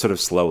started sort of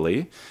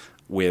slowly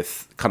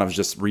with kind of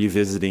just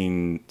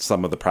revisiting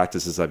some of the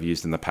practices I've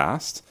used in the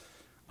past.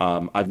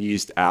 I've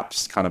used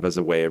apps kind of as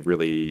a way of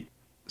really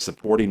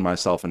supporting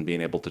myself and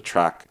being able to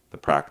track the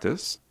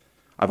practice.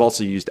 I've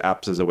also used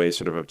apps as a way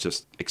sort of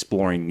just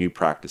exploring new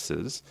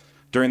practices.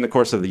 During the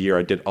course of the year,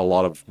 I did a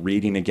lot of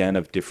reading again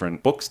of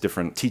different books,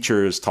 different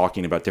teachers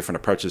talking about different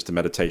approaches to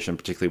meditation,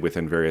 particularly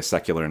within various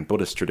secular and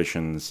Buddhist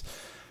traditions.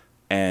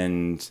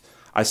 And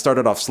I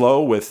started off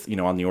slow with,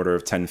 on the order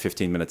of 10,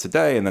 15 minutes a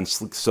day, and then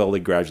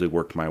slowly, gradually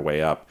worked my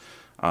way up.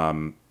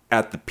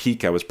 at the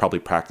peak, I was probably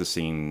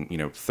practicing,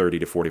 30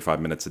 to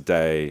 45 minutes a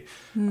day,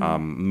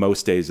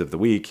 most days of the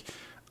week.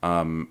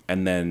 And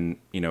then,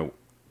 I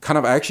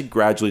actually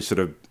gradually sort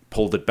of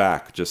pulled it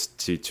back just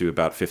to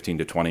about 15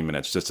 to 20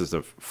 minutes, just as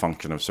a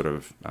function of sort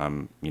of,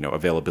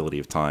 availability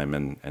of time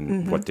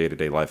and what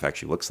day-to-day life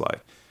actually looks like.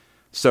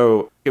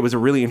 So it was a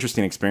really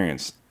interesting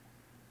experience.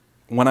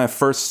 When I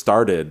first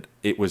started,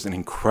 it was an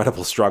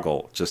incredible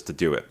struggle just to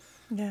do it.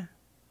 Yeah.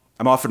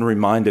 I'm often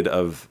reminded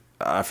of,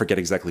 I forget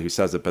exactly who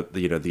says it, but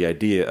the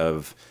idea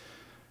of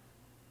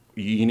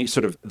you need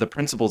sort of the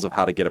principles of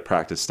how to get a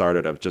practice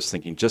started, of just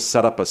thinking, just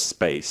set up a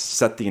space,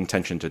 set the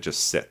intention to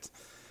just sit.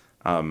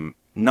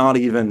 Not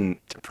even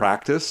to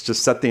practice,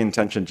 just set the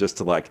intention just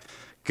to like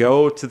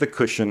go to the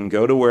cushion,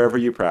 go to wherever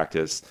you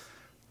practice,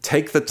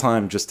 take the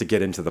time just to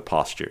get into the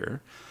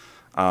posture.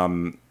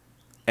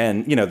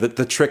 And,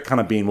 the trick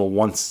kind of being, well,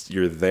 once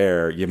you're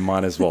there, you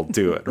might as well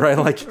do it, right?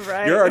 Like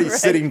you're already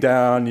sitting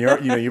down,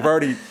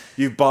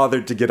 you've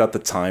bothered to get out the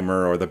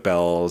timer or the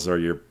bells or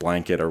your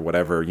blanket or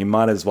whatever. You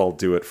might as well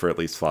do it for at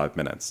least 5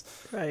 minutes.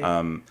 Right.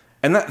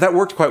 And that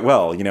worked quite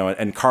well,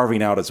 and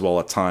carving out as well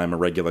a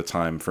regular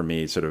time for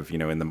me sort of,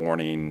 in the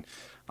morning,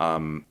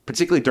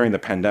 particularly during the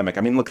pandemic.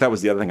 I mean, look, that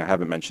was the other thing I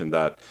haven't mentioned,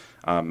 that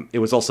it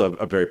was also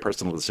a very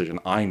personal decision.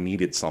 I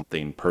needed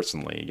something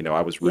personally.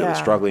 I was really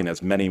struggling,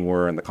 as many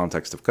were in the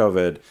context of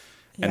COVID,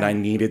 and I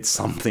needed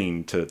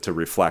something to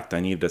reflect.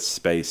 I needed a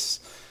space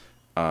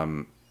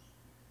to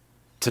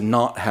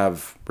not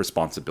have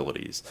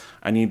responsibilities.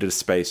 I needed a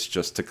space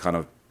just to kind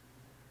of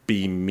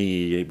be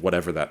me,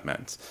 whatever that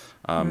meant,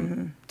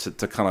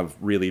 to kind of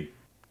really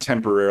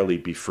temporarily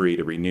be free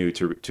to renew,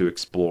 to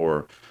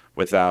explore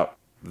without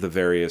the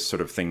various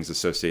sort of things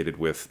associated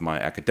with my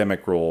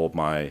academic role,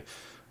 my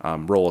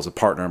role as a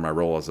partner, my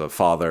role as a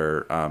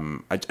father.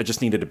 I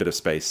just needed a bit of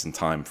space and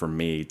time for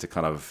me to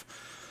kind of,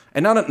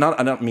 and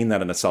I don't mean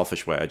that in a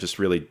selfish way. I just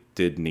really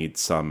did need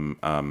some,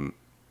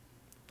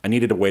 I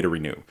needed a way to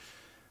renew.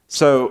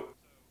 So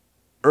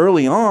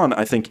early on,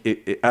 I think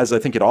as I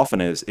think it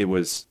often is, it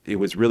was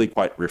really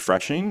quite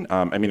refreshing.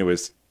 It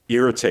was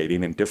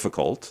irritating and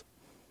difficult,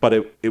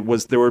 but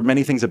there were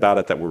many things about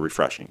it that were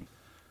refreshing.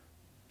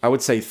 I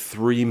would say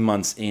 3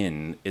 months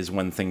in is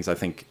when things, I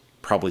think,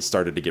 probably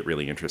started to get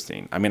really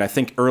interesting. I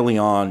think early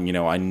on,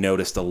 I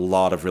noticed a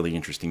lot of really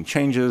interesting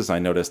changes.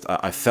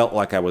 I felt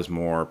like I was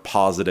more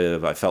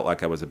positive. I felt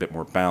like I was a bit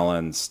more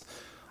balanced.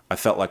 I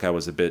felt like I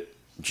was a bit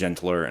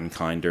gentler and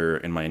kinder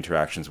in my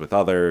interactions with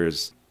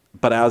others.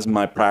 But as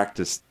my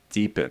practice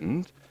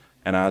deepened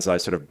and as I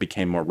sort of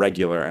became more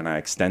regular and I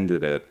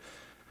extended it,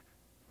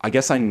 I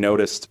guess I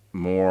noticed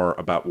more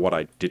about what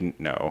I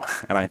didn't know.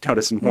 And I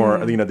noticed more,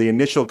 the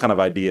initial kind of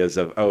ideas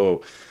of,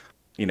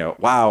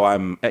 wow,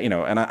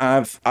 and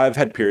I've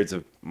had periods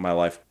of my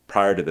life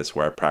prior to this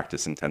where I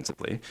practice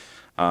intensively.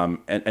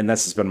 And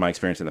this has been my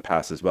experience in the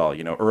past as well.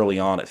 Early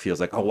on, it feels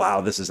like, oh,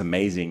 wow, this is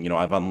amazing.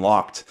 I've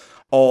unlocked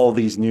all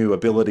these new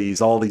abilities,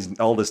 all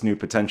this new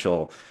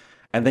potential.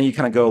 And then you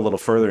kind of go a little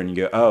further and you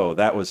go, oh,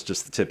 that was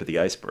just the tip of the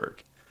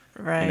iceberg.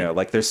 Right.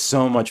 Like there's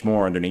so much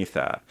more underneath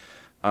that.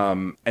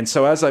 And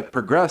so as I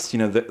progressed,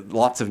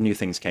 lots of new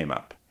things came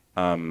up,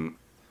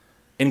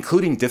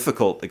 including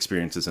difficult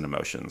experiences and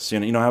emotions.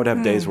 I would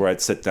have days where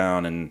I'd sit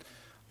down and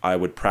I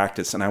would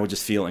practice and I would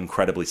just feel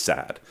incredibly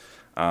sad.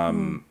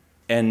 And,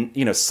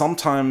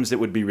 sometimes it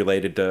would be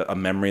related to a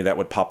memory that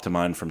would pop to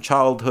mind from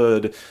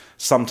childhood.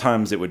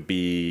 Sometimes it would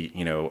be,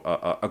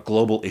 a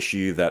global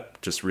issue that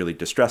just really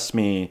distressed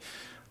me.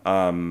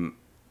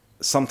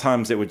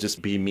 Sometimes it would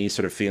just be me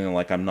sort of feeling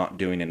like I'm not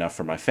doing enough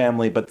for my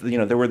family. But,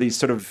 there were these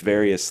sort of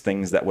various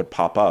things that would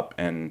pop up,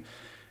 and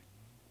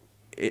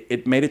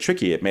it made it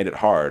tricky. It made it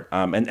hard.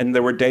 And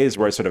there were days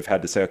where I sort of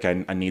had to say,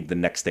 okay, I need the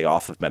next day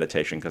off of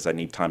meditation because I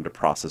need time to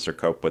process or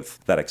cope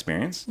with that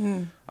experience.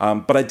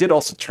 But I did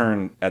also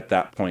turn at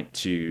that point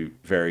to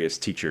various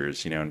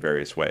teachers, in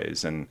various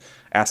ways, and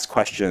asked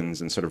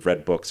questions and sort of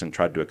read books and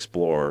tried to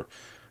explore,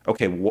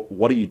 okay,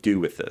 what do you do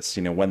with this?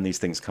 When these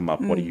things come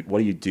up, what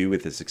do you do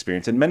with this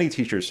experience? And many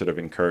teachers sort of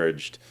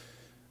encouraged,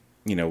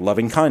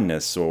 loving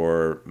kindness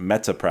or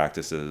metta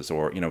practices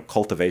or,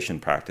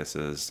 cultivation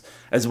practices,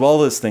 as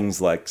well as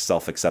things like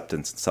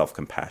self-acceptance and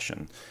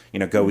self-compassion.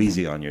 Go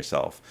easy on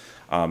yourself.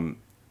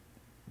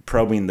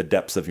 Probing the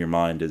depths of your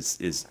mind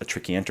is a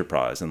tricky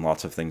enterprise, and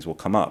lots of things will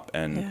come up.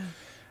 And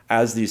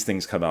as these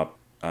things come up,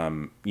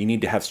 you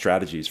need to have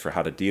strategies for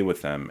how to deal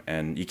with them.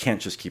 And you can't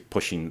just keep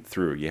pushing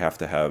through. You have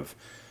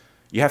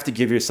to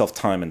give yourself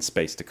time and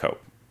space to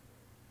cope.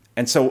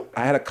 And so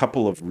I had a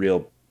couple of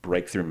real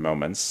breakthrough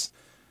moments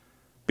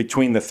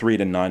between the 3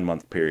 to 9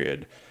 month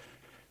period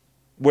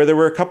where there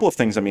were a couple of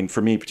things.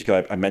 For me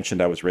particularly, I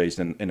mentioned I was raised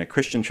in a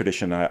Christian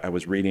tradition. I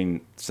was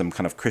reading some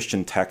kind of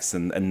Christian texts,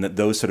 and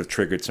those sort of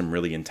triggered some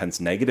really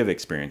intense negative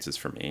experiences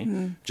for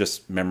me,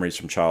 just memories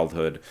from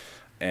childhood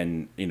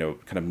and,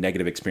 kind of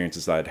negative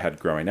experiences I'd had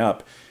growing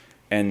up.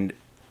 And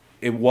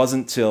it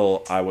wasn't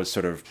till I was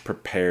sort of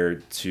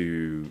prepared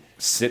to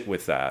sit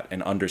with that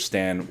and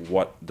understand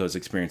what those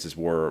experiences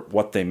were,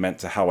 what they meant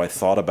to how I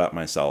thought about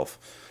myself,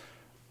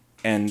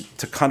 And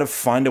to kind of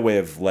find a way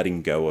of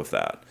letting go of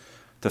that,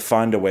 to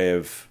find a way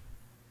of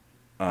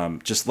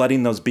just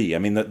letting those be. I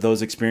mean,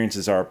 those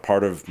experiences are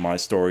part of my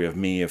story of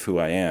me, of who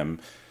I am,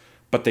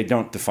 but they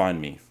don't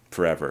define me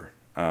forever.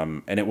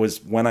 And it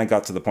was when I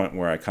got to the point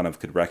where I kind of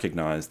could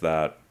recognize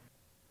that,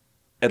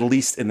 at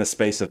least in the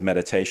space of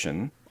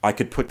meditation, I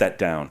could put that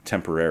down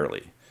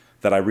temporarily,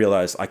 that I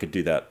realized I could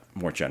do that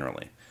more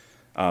generally.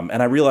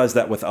 And I realized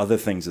that with other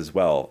things as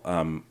well.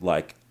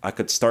 Like I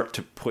could start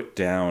to put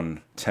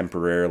down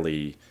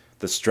temporarily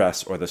the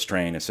stress or the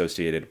strain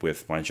associated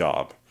with my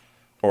job.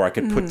 Or I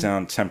could put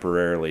down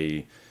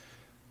temporarily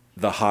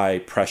the high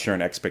pressure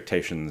and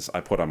expectations I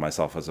put on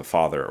myself as a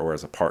father or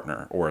as a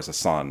partner or as a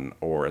son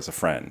or as a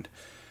friend.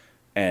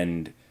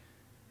 And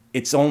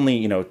it's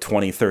only,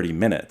 20, 30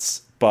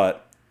 minutes.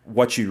 But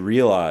what you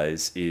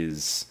realize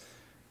is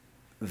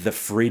the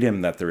freedom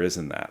that there is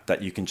in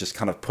that you can just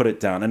kind of put it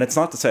down. And it's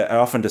not to say, I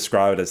often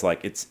describe it as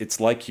like, it's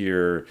like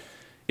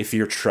if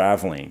you're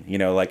traveling,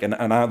 like, and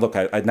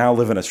I now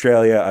live in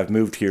Australia. I've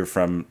moved here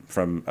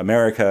from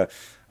America.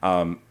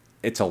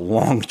 It's a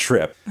long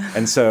trip.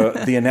 And so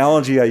the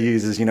analogy I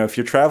use is, if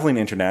you're traveling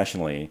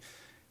internationally,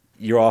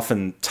 you're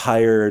often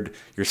tired,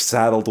 you're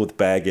saddled with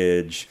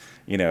baggage,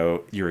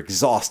 you're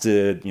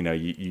exhausted,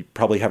 you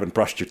probably haven't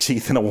brushed your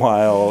teeth in a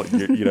while,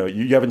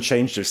 you haven't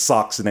changed your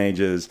socks in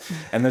ages.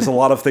 And there's a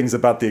lot of things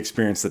about the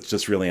experience that's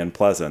just really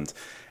unpleasant.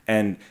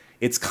 And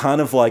it's kind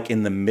of like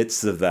in the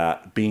midst of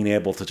that, being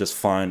able to just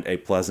find a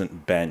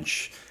pleasant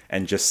bench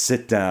and just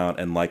sit down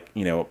and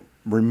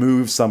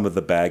remove some of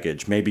the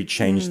baggage, maybe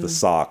change the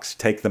socks,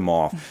 take them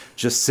off,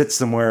 just sit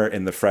somewhere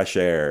in the fresh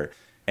air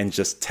and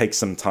just take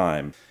some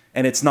time.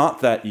 And it's not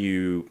that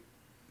you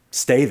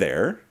stay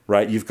there,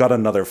 right? You've got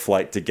another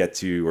flight to get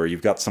to, or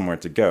you've got somewhere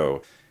to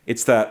go.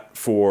 It's that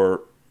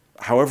for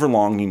however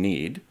long you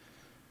need,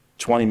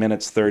 20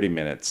 minutes, 30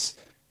 minutes,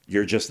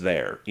 you're just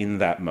there in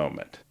that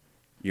moment.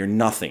 You're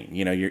nothing.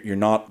 You're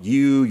not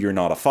you're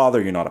not a father,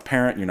 you're not a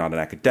parent, you're not an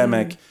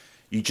academic.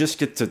 You just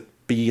get to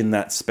be in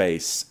that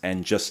space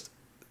and just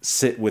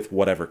sit with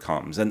whatever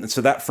comes. And so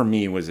that for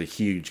me was a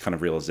huge kind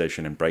of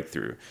realization and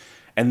breakthrough.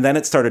 And then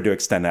it started to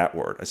extend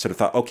outward. I sort of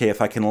thought, okay,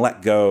 if I can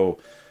let go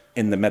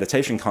in the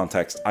meditation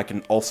context, I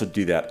can also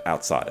do that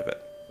outside of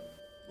it.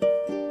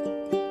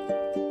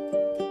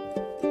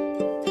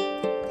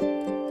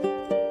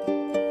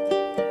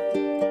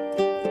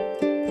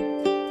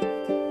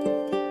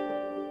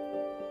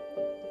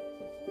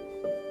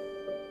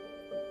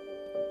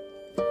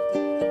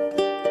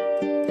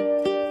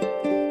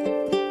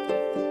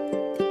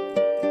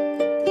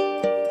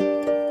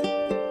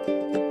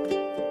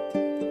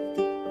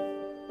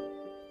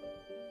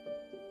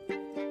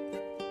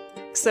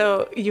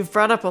 So you've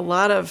brought up a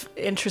lot of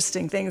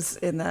interesting things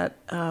in that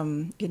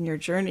in your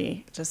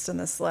journey, just in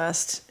this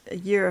last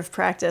year of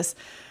practice,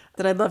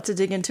 that I'd love to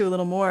dig into a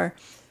little more.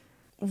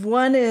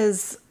 One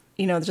is,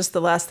 just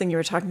the last thing you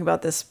were talking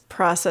about, this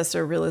process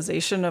or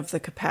realization of the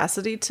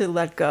capacity to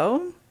let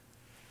go,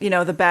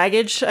 the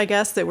baggage, I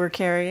guess, that we're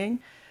carrying,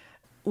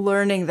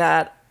 learning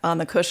that on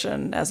the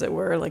cushion, as it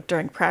were, like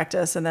during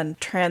practice, and then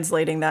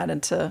translating that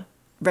into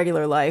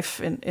regular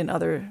life in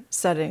other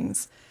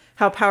settings,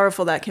 how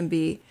powerful that can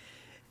be.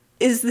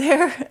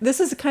 This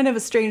is kind of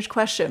a strange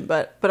question,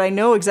 but I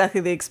know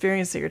exactly the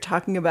experience that you're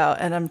talking about,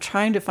 and I'm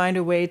trying to find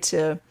a way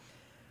to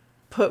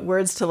put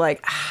words to like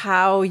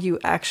how you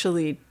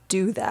actually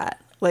do that,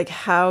 like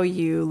how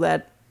you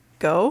let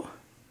go.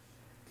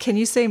 Can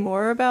you say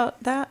more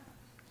about that?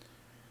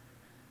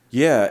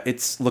 Yeah,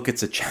 it's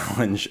a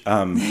challenge.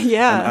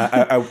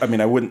 Yeah. I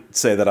mean, I wouldn't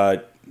say that I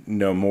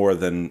know more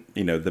than,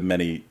 the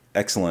many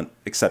excellent,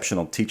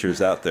 exceptional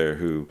teachers out there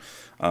who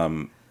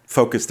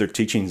focus their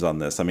teachings on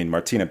this. I mean,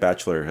 Martina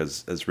Batchelor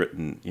has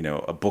written,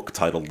 a book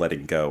titled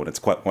Letting Go, and it's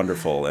quite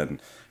wonderful. And,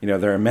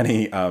 there are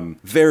many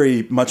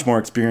very much more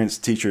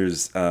experienced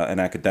teachers and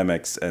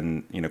academics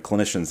and,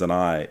 clinicians than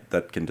I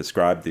that can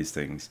describe these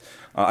things.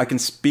 I can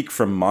speak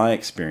from my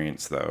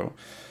experience, though,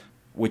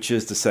 which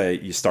is to say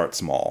you start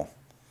small.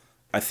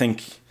 I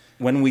think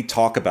when we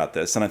talk about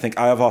this, and I think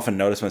I have often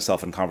noticed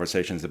myself in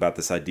conversations about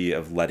this idea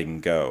of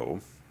letting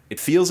go, it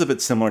feels a bit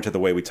similar to the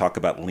way we talk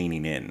about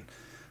leaning in.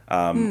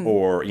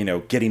 Or,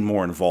 getting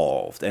more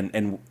involved.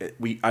 And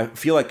I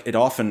feel like it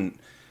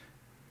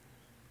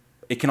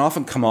can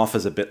often come off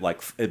as a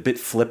bit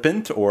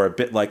flippant, or a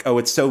bit like, oh,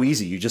 it's so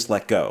easy, you just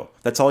let go.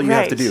 That's all you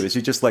have to do is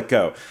you just let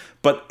go.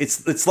 But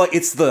it's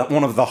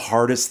one of the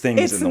hardest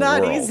things in the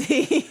world. It's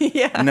not easy.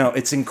 Yeah. No,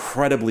 it's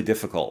incredibly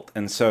difficult.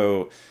 And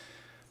so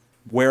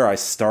where I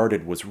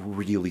started was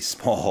really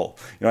small.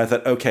 I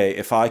thought, okay,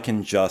 if I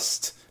can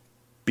just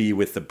be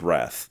with the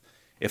breath,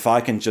 if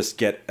I can just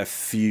get a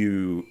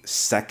few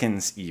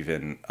seconds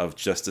even of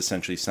just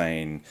essentially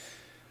saying,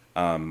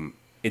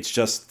 it's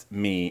just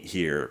me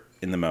here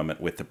in the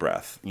moment with the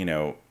breath,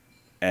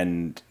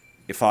 and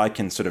if I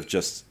can sort of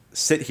just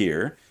sit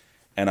here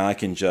and I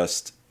can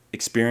just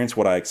experience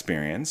what I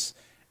experience,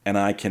 and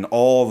I can,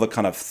 all the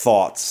kind of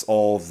thoughts,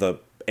 all the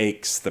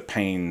aches, the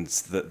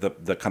pains,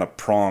 the kind of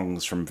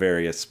prongs from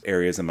various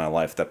areas in my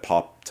life that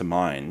pop to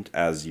mind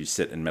as you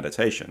sit in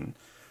meditation,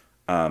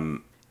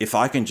 if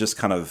I can just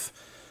kind of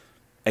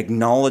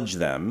acknowledge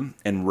them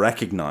and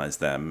recognize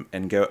them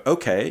and go,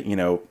 okay,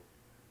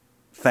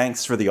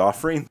 thanks for the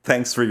offering.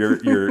 Thanks for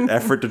your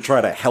effort to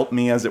try to help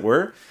me, as it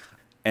were.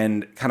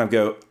 And kind of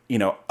go,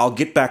 I'll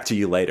get back to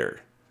you later.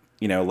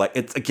 Like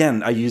it's,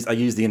 again, I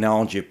use the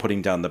analogy of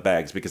putting down the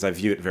bags because I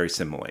view it very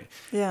similarly.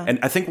 Yeah. And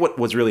I think what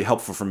was really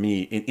helpful for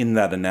me in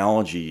that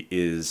analogy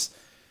is,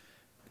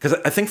 because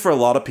I think for a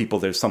lot of people,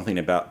 there's something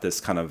about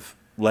this kind of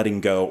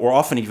letting go, or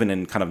often even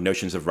in kind of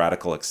notions of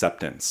radical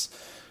acceptance,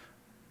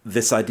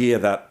 this idea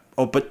that,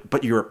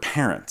 but you're a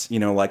parent,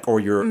 or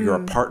you're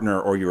a partner,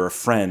 or you're a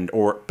friend,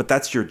 but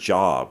that's your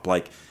job.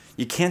 Like,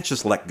 you can't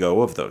just let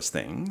go of those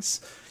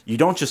things. You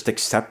don't just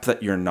accept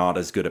that you're not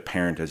as good a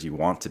parent as you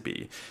want to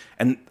be.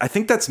 And I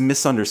think that's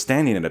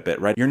misunderstanding it a bit,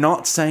 right? You're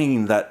not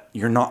saying that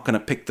you're not going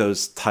to pick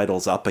those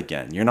titles up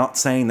again. You're not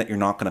saying that you're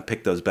not going to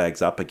pick those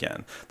bags up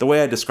again. The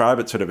way I describe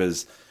it sort of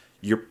is,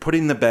 you're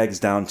putting the bags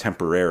down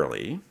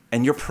temporarily,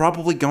 and you're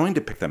probably going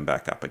to pick them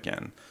back up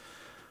again.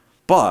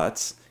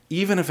 But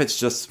even if it's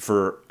just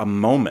for a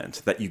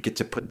moment that you get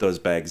to put those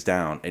bags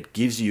down, it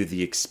gives you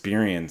the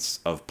experience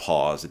of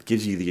pause. It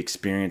gives you the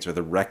experience or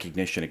the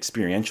recognition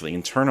experientially,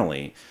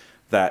 internally,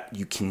 that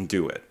you can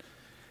do it.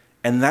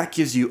 And that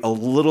gives you a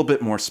little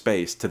bit more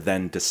space to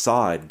then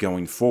decide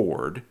going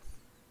forward,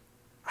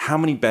 how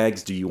many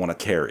bags do you want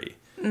to carry?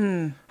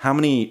 How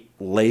many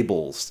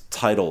labels,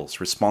 titles,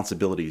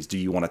 responsibilities do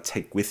you want to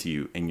take with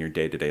you in your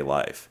day-to-day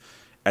life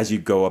as you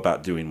go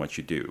about doing what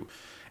you do?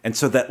 And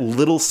so that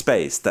little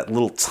space, that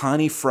little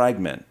tiny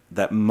fragment,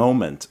 that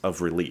moment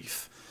of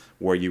relief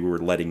where you were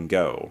letting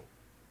go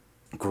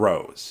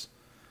grows.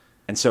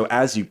 And so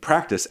as you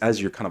practice,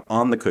 as you're kind of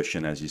on the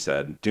cushion, as you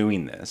said,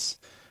 doing this,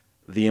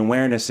 the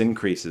awareness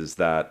increases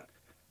that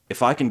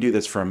if I can do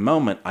this for a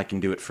moment, I can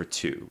do it for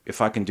 2.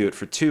 If I can do it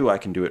for 2, I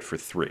can do it for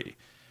 3.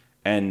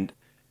 And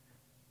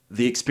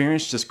the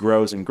experience just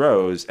grows and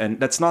grows. And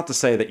that's not to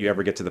say that you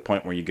ever get to the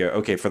point where you go,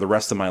 okay, for the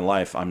rest of my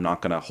life, I'm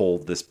not going to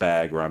hold this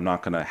bag, or I'm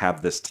not going to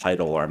have this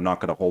title, or I'm not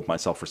going to hold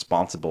myself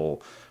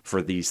responsible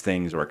for these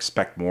things or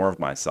expect more of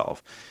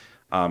myself,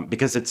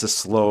 because it's a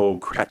slow,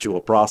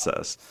 gradual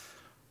process.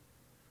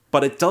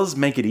 But it does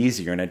make it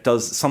easier, and it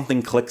does,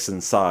 something clicks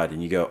inside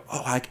and you go,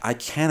 oh, I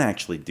can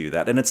actually do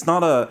that. And it's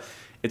not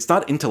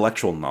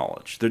intellectual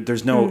knowledge.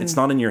 There's no, it's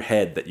not in your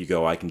head that you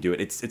go, I can do it.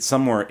 It's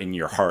somewhere in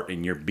your heart,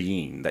 in your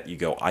being, that you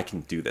go, I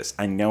can do this.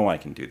 I know I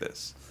can do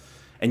this.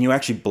 And you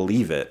actually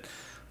believe it.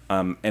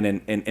 And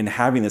in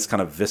having this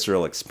kind of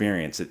visceral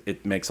experience,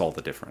 it makes all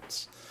the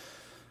difference.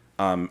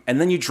 And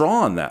then you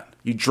draw on that.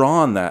 You draw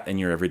on that in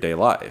your everyday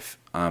life.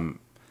 I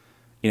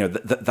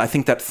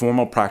think that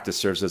formal practice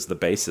serves as the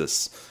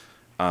basis.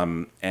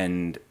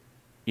 And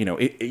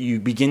you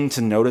begin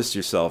to notice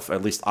yourself,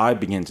 at least I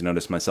begin to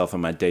notice myself in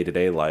my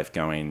day-to-day life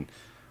going,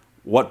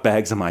 what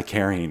bags am I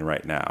carrying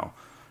right now?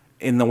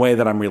 In the way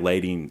that I'm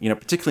relating,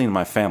 particularly in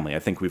my family. I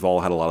think we've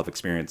all had a lot of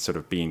experience sort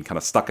of being kind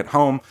of stuck at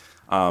home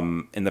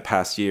in the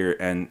past year.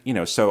 And,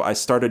 so I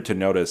started to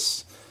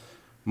notice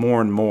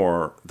more and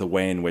more the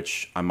way in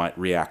which I might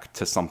react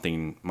to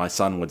something my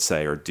son would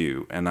say or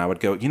do. And I would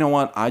go, you know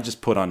what? I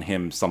just put on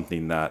him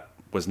something that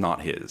was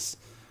not his.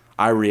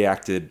 I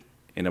reacted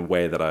in a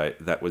way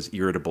that was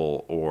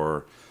irritable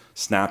or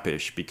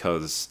snappish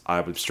because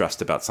I was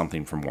stressed about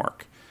something from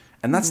work.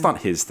 And that's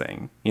not his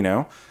thing,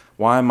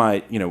 Why am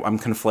I, I'm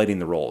conflating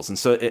the roles.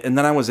 And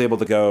then I was able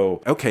to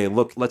go, okay,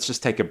 look, let's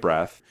just take a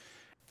breath,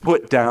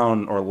 put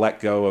down or let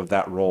go of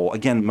that role,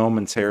 again,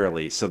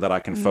 momentarily, so that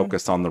I can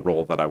focus on the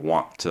role that I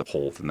want to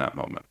hold in that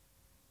moment.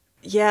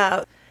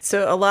 Yeah.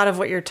 So a lot of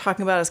what you're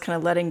talking about is kind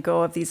of letting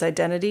go of these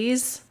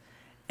identities.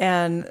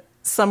 And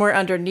somewhere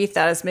underneath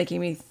that is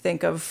making me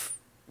think of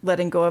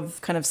letting go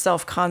of kind of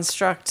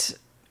self-construct,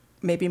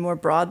 maybe more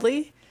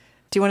broadly.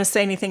 Do you want to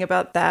say anything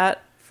about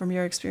that from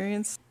your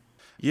experience?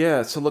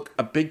 Yeah, so look,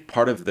 a big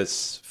part of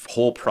this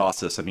whole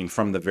process,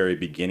 from the very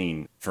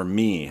beginning, for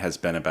me, has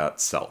been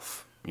about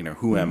self.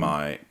 Who am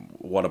I?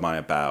 What am I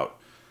about?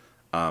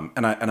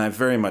 And I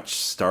very much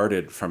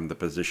started from the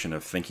position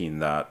of thinking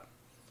that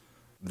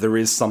there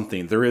is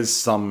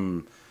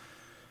some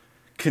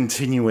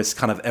continuous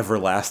kind of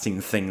everlasting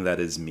thing that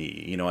is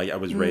me. I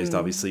was raised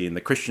obviously in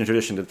the Christian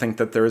tradition to think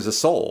that there is a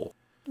soul.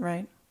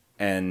 Right.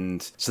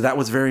 And so that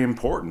was very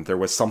important.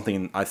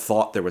 I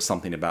thought there was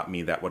something about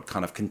me that would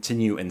kind of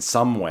continue in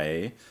some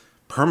way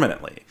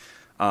permanently.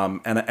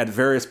 And at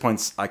various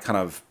points, I kind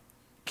of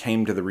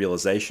came to the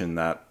realization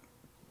that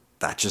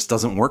just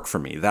doesn't work for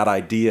me. That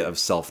idea of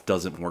self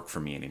doesn't work for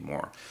me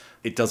anymore.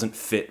 It doesn't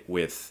fit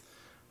with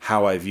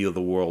how I view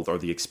the world or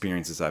the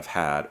experiences I've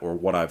had or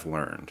what I've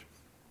learned.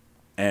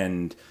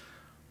 And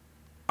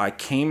I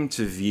came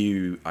to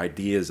view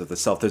ideas of the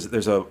self.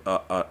 There's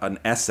an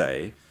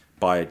essay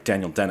by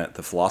Daniel Dennett,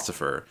 the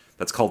philosopher,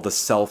 that's called The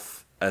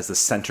Self as the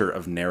Center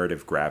of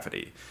Narrative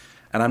Gravity.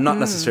 And I'm not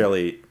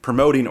necessarily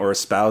promoting or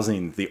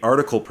espousing the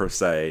article per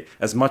se,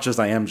 as much as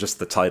I am just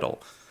the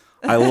title.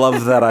 I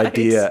love that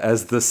idea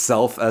as the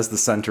self as the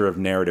center of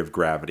narrative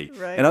gravity.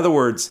 Right. In other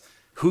words,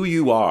 who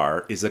you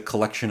are is a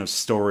collection of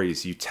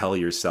stories you tell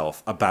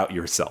yourself about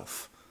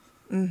yourself.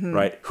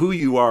 Right? Who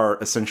you are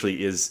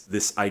essentially is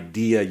this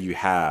idea you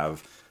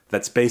have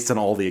that's based on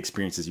all the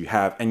experiences you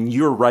have, and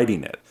you're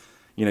writing it.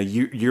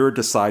 You're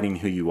deciding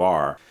who you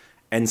are.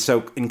 And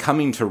so in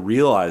coming to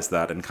realize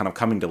that and kind of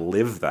coming to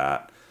live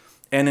that,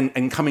 and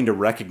in coming to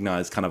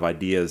recognize kind of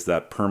ideas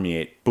that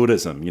permeate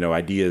Buddhism,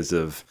 ideas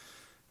of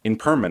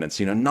impermanence,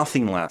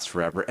 nothing lasts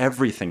forever,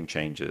 everything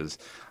changes.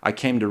 I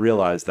came to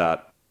realize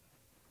that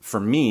for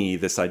me,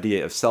 this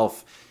idea of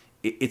self,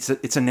 it's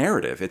a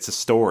narrative, it's a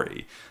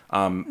story.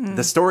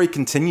 The story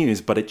continues,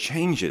 but it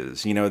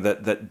changes.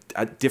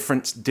 That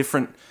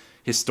different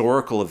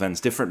historical events,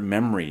 different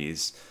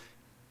memories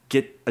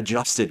get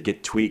adjusted,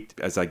 get tweaked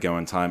as I go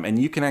in time, and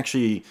you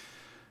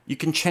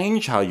can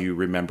change how you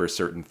remember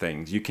certain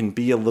things. You can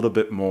be a little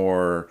bit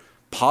more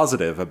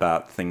positive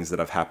about things that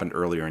have happened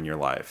earlier in your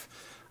life.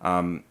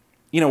 One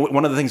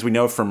of the things we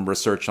know from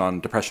research on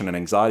depression and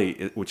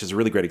anxiety, which is a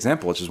really great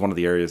example, which is one of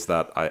the areas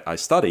that I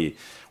study,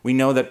 we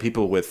know that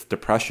people with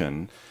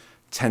depression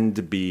tend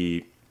to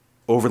be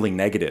overly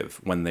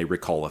negative when they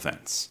recall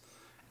events.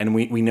 And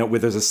we know where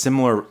there's a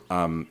similar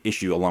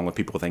issue along with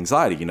people with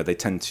anxiety. They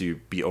tend to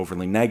be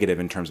overly negative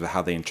in terms of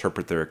how they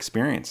interpret their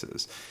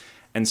experiences.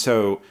 And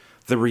so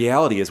the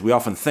reality is we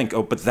often think,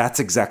 oh, but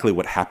that's exactly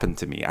what happened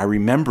to me. I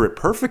remember it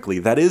perfectly.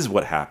 That is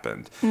what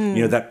happened.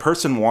 That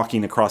person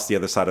walking across the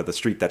other side of the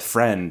street, that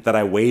friend that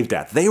I waved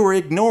at, they were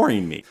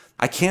ignoring me.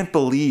 I can't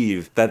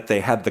believe that they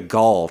had the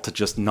gall to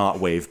just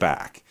not wave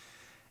back.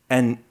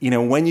 And,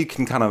 when you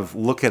can kind of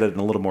look at it in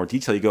a little more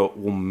detail, you go,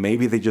 well,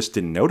 maybe they just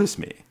didn't notice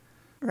me.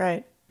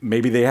 Right.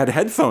 Maybe they had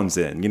headphones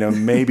in,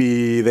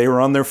 maybe they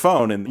were on their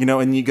phone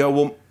and you go,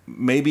 well,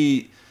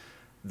 maybe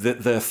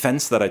the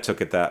offense that I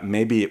took at that,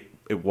 maybe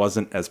it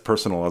wasn't as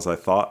personal as I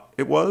thought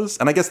it was.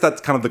 And I guess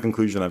that's kind of the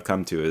conclusion I've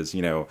come to is,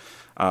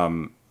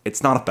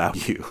 it's not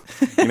about you.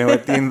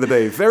 At the end of the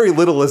day, very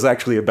little is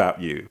actually about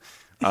you.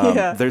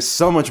 There's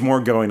so much more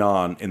going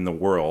on in the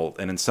world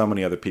and in so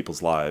many other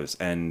people's lives.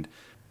 And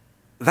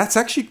that's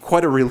actually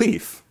quite a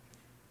relief.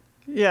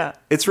 Yeah.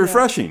 It's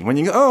refreshing when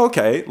you go, oh,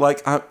 okay,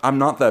 like I'm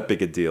not that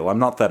big a deal. I'm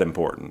not that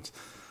important.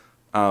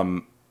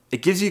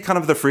 It gives you kind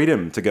of the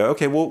freedom to go,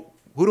 okay, well,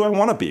 who do I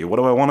want to be? What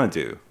do I want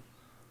to do?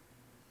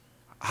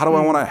 How do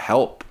I want to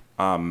help?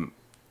 So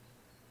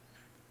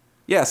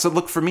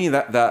look, for me,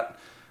 that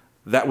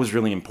was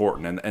really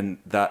important. And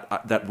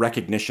that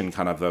recognition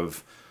kind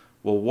of,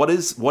 well, what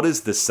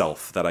is this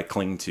self that I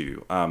cling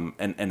to?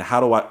 And how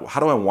do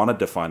I want to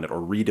define it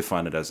or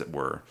redefine it, as it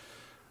were?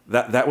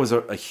 That was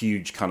a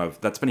huge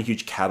that's been a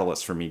huge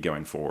catalyst for me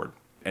going forward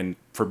and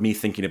for me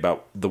thinking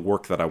about the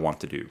work that I want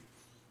to do.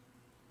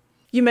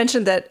 You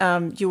mentioned that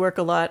you work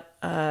a lot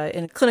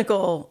in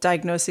clinical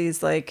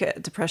diagnoses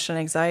like depression,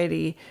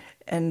 anxiety,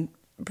 and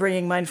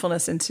bringing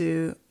mindfulness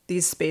into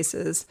these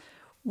spaces.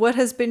 What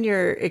has been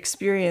your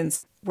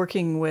experience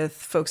working with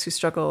folks who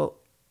struggle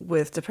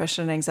with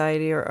depression and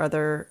anxiety or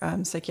other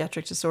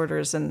psychiatric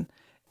disorders and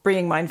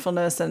bringing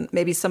mindfulness and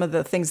maybe some of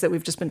the things that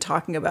we've just been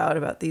talking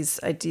about these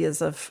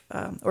ideas of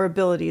or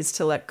abilities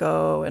to let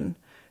go and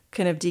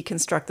kind of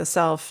deconstruct the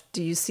self?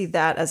 Do you see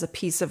that as a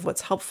piece of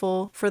what's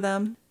helpful for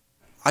them?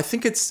 I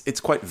think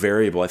it's quite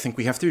variable. I think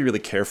we have to be really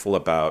careful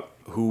about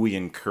who we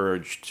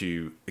encourage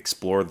to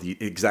explore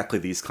exactly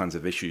these kinds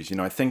of issues.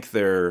 I think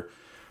there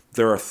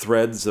are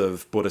threads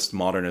of Buddhist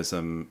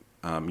modernism,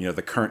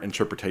 the current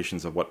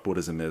interpretations of what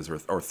Buddhism is,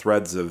 or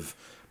threads of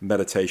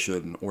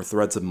meditation or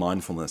threads of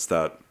mindfulness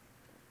that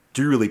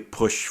do really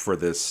push for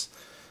this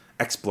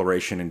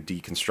exploration and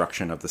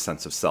deconstruction of the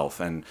sense of self.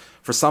 And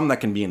for some,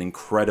 that can be an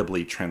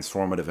incredibly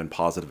transformative and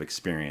positive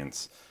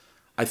experience.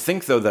 I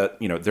think, though, that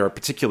there are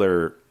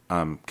particular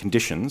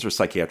conditions or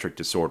psychiatric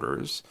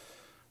disorders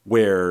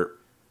where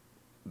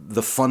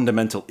the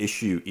fundamental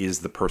issue is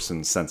the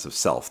person's sense of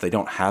self. They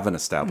don't have an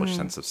established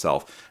sense of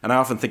self. And I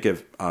often think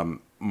of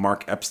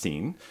Mark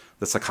Epstein,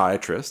 the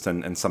psychiatrist,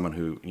 and someone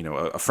who,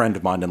 a friend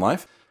of mine in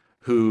life,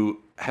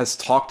 who has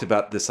talked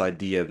about this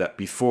idea that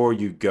before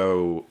you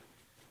go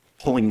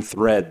pulling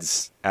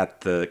threads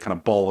at the kind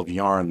of ball of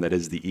yarn that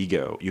is the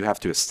ego, you have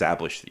to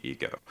establish the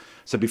ego.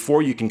 So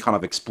before you can kind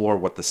of explore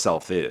what the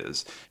self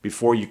is,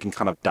 before you can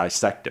kind of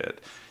dissect it,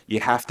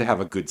 you have to have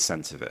a good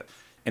sense of it.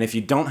 And if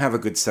you don't have a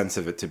good sense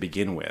of it to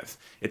begin with,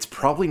 it's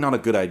probably not a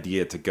good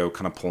idea to go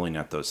kind of pulling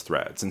at those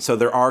threads. And so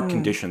there are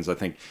conditions, I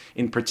think,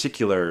 in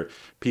particular,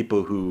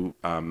 people who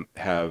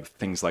have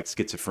things like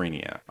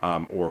schizophrenia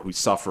or who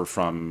suffer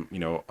from,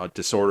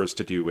 disorders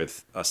to do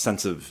with a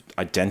sense of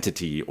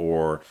identity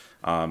or,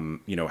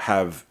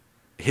 have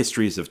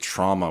histories of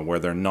trauma where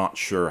they're not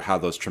sure how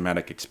those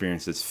traumatic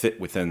experiences fit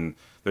within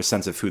their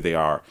sense of who they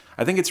are.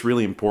 I think it's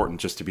really important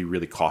just to be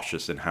really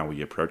cautious in how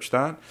we approach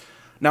that.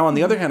 Now, on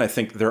the other hand, I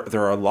think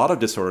there are a lot of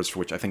disorders for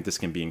which I think this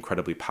can be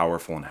incredibly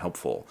powerful and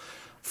helpful.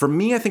 For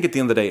me, I think at the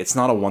end of the day, it's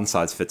not a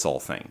one-size-fits-all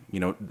thing.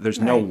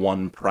 There's no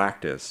one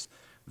practice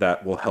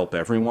that will help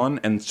everyone.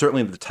 And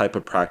certainly the type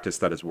of practice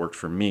that has worked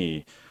for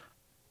me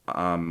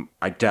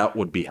I doubt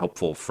would be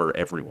helpful for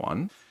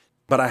everyone.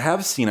 But I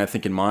have seen, I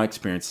think in my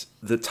experience,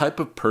 the type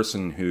of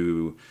person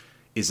who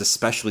is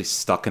especially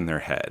stuck in their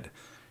head.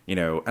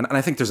 And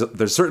I think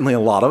there's certainly a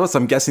lot of us.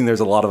 I'm guessing there's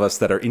a lot of us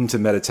that are into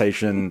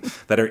meditation,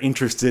 that are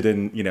interested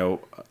in,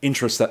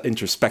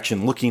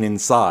 introspection, looking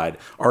inside,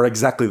 are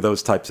exactly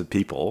those types of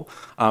people.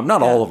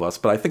 Not all of us,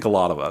 but I think a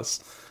lot of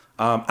us.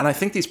 And I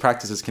think these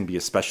practices can be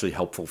especially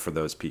helpful for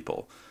those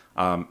people.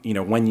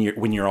 When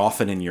you're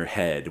often in your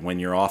head, when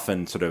you're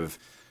often sort of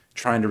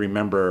trying to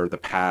remember the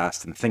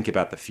past and think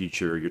about the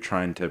future, you're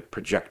trying to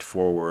project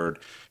forward,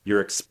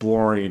 you're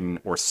exploring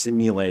or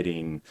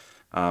simulating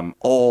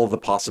all the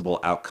possible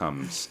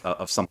outcomes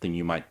of something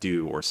you might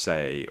do or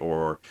say,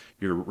 or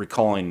you're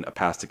recalling a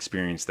past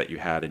experience that you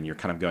had and you're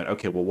kind of going,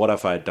 okay, well, what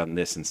if I had done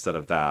this instead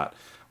of that?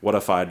 What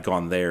if I had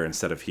gone there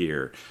instead of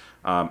here?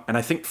 And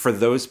I think for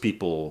those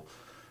people,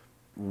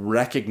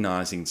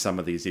 recognizing some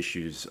of these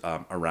issues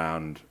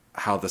around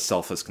how the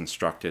self is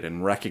constructed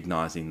and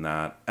recognizing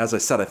that, as I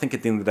said, I think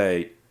at the end of the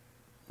day,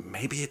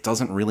 maybe it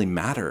doesn't really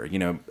matter.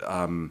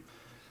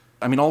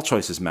 All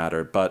choices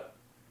matter, but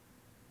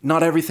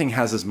not everything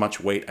has as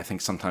much weight, I think,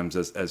 sometimes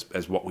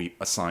as what we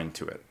assign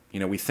to it.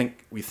 We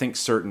think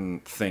certain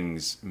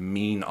things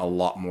mean a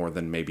lot more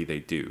than maybe they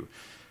do.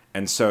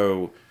 And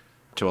so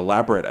to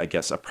elaborate, I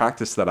guess, a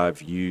practice that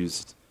I've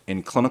used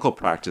in clinical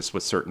practice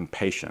with certain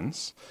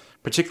patients,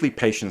 particularly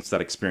patients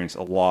that experience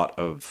a lot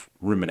of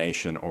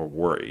rumination or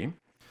worry,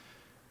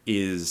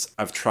 is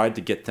I've tried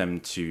to get them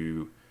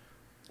to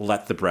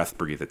let the breath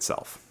breathe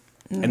itself.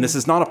 And this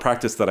is not a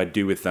practice that I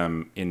do with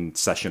them in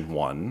session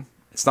 1.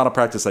 It's not a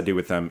practice I do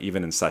with them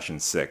even in session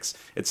 6.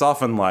 It's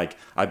often like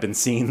I've been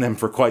seeing them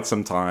for quite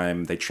some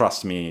time. They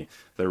trust me.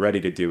 They're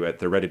ready to do it.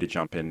 They're ready to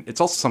jump in.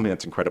 It's also something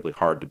that's incredibly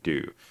hard to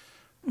do.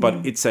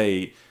 But it's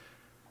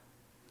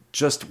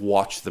just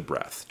watch the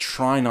breath.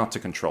 Try not to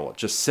control it.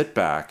 Just sit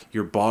back.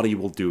 Your body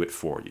will do it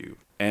for you.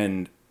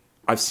 And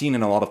I've seen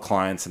in a lot of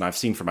clients, and I've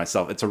seen for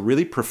myself, it's a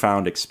really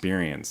profound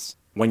experience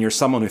when you're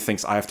someone who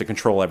thinks I have to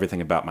control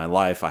everything about my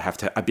life. I have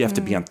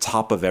to be on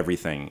top of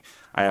everything.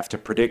 I have to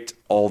predict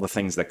all the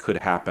things that could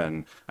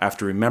happen. I have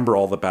to remember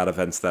all the bad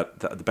events,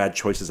 the bad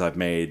choices I've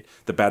made,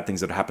 the bad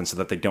things that have happened so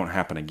that they don't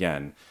happen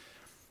again.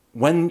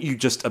 When you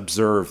just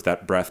observe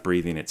that breath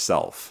breathing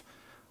itself,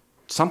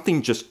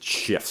 something just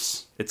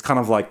shifts. It's kind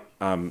of like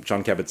Jon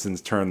Kabat-Zinn's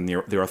term, the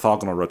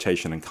orthogonal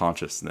rotation in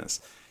consciousness.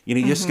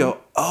 You just go,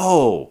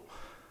 oh,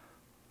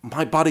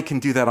 my body can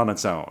do that on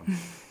its own.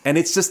 And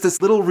it's just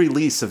this little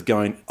release of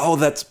going, oh,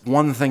 that's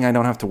one thing I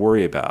don't have to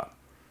worry about.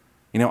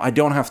 I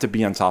don't have to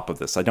be on top of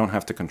this. I don't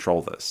have to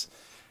control this.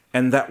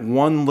 And that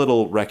one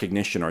little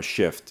recognition or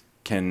shift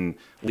can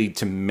lead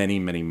to many,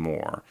 many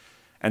more.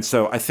 And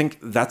so I think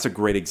that's a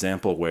great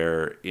example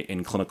where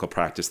in clinical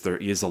practice, there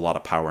is a lot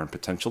of power and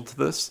potential to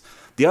this.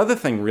 The other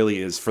thing really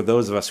is for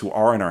those of us who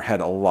are in our head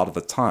a lot of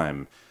the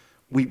time,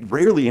 we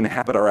rarely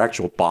inhabit our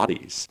actual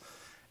bodies.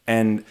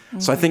 And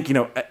so I think,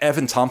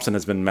 Evan Thompson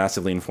has been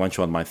massively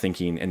influential in my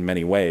thinking in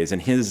many ways,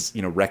 and his,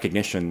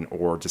 recognition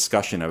or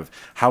discussion of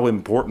how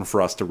important for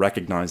us to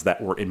recognize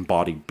that we're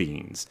embodied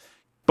beings.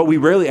 But we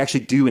rarely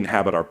actually do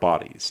inhabit our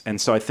bodies.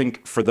 And so I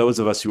think for those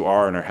of us who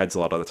are in our heads a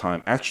lot of the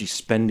time, actually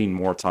spending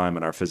more time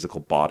in our physical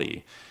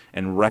body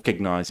and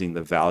recognizing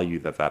the value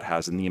that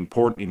has and the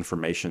important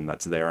information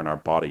that's there in our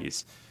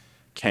bodies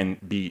can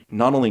be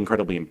not only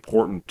incredibly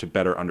important to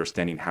better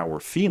understanding how we're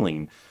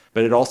feeling,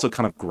 but it also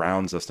kind of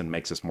grounds us and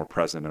makes us more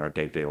present in our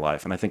day-to-day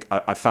life. And I think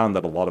I found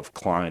that a lot of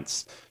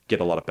clients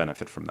get a lot of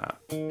benefit from that.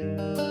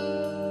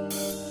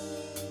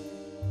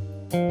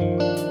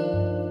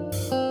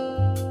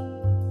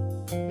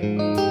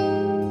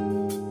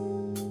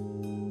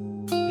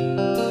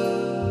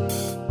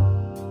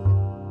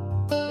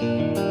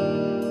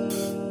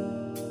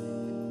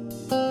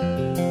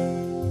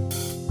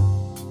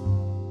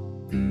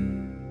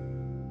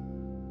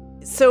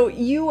 So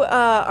you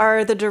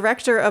are the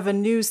director of a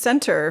new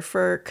center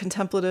for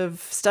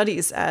contemplative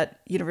studies at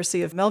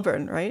University of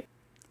Melbourne, right?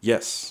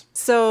 Yes.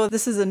 So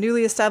this is a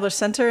newly established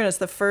center, and it's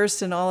the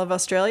first in all of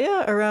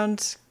Australia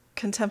around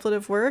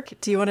contemplative work.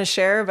 Do you want to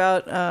share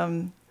about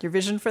your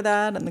vision for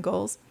that and the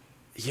goals?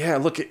 Yeah,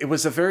 look, it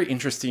was a very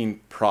interesting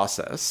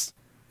process.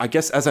 I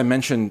guess, as I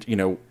mentioned,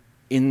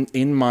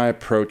 in my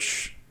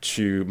approach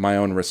to my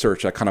own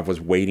research, I kind of was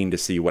waiting to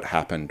see what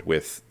happened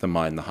with the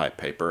Mind the Hype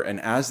paper.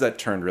 And as that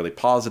turned really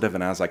positive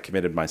and as I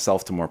committed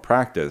myself to more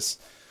practice,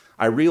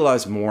 I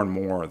realized more and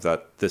more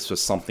that this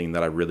was something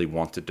that I really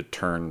wanted to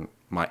turn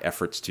my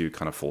efforts to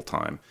kind of full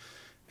time.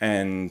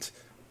 And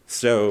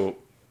so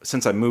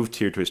since I moved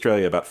here to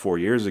Australia about 4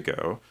 years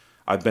ago,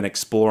 I've been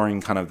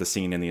exploring kind of the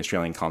scene in the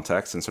Australian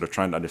context and sort of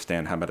trying to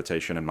understand how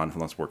meditation and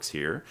mindfulness works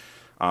here.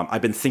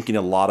 I've been thinking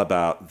a lot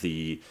about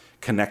the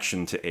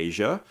connection to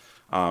Asia.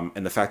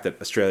 And the fact that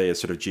Australia is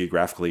sort of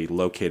geographically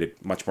located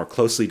much more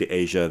closely to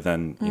Asia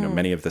than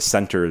many of the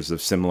centers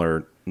of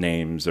similar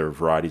names or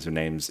varieties of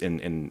names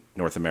in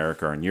North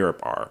America or in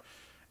Europe are.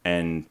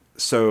 And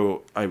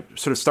so I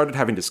sort of started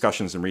having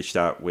discussions and reached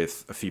out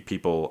with a few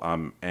people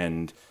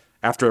and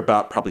after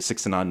about probably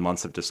 6 to 9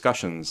 months of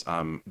discussions,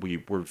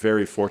 we were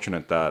very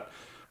fortunate that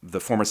the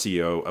former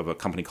CEO of a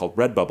company called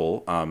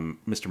Redbubble,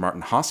 Mr.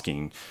 Martin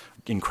Hosking,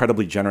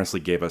 incredibly generously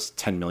gave us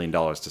 $10 million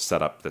to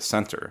set up the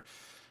center.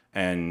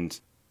 And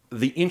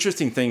the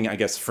interesting thing, I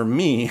guess, for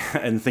me,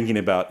 and thinking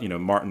about,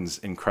 Martin's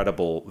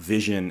incredible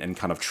vision and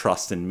kind of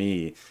trust in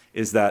me,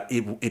 is that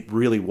it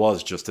really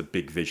was just a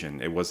big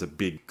vision. It was a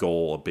big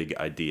goal, a big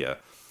idea.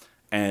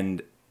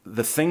 And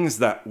the things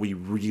that we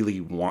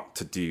really want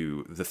to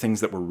do, the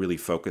things that we're really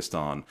focused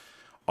on,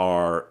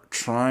 are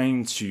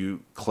trying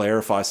to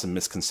clarify some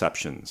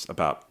misconceptions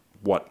about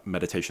what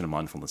meditation and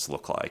mindfulness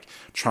look like,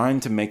 trying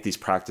to make these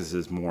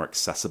practices more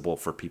accessible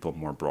for people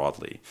more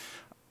broadly,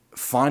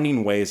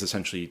 finding ways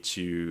essentially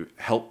to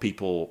help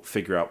people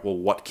figure out, well,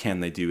 what can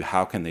they do?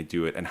 How can they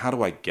do it? And how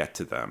do I get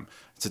to them?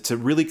 To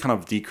really kind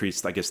of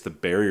decrease, I guess, the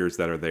barriers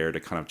that are there to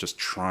kind of just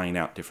trying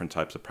out different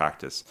types of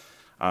practice.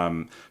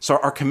 So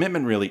our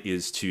commitment really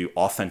is to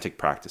authentic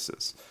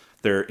practices.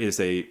 There is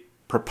a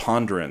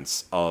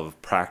preponderance of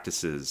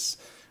practices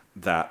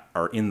that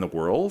are in the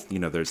world.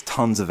 There's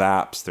tons of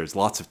apps, there's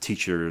lots of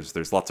teachers,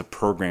 there's lots of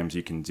programs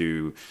you can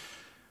do.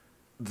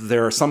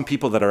 There are some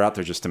people that are out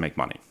there just to make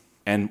money.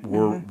 And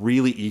we're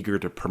really eager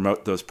to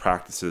promote those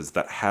practices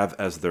that have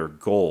as their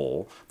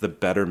goal the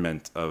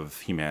betterment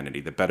of humanity,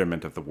 the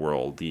betterment of the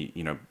world,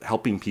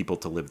 helping people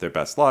to live their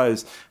best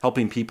lives,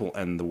 helping people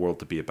and the world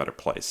to be a better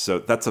place. So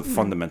that's a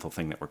fundamental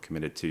thing that we're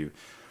committed to.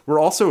 We're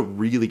also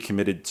really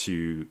committed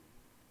to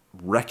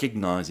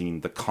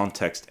recognizing the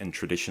context and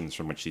traditions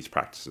from which these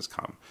practices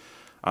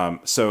come.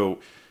 So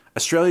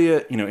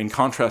Australia, in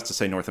contrast to,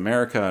 say, North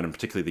America, and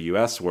particularly the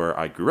US, where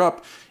I grew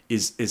up,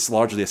 is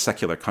largely a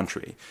secular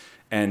country.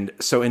 And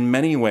so in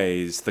many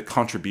ways, the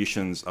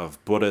contributions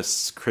of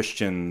Buddhists,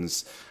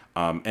 Christians,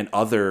 and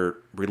other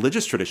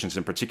religious traditions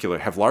in particular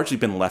have largely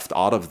been left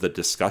out of the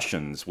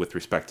discussions with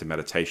respect to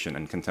meditation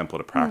and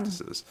contemplative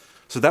practices.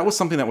 So that was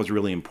something that was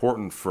really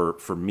important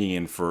for me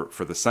and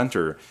for the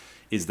center,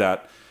 is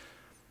that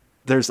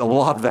there's a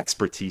lot of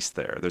expertise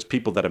there. There's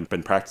people that have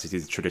been practicing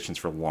these traditions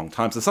for a long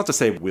time. So it's not to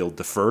say we'll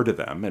defer to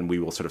them and we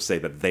will sort of say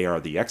that they are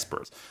the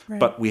experts,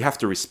 but we have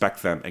to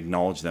respect them,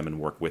 acknowledge them, and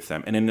work with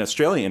them. And in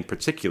Australia in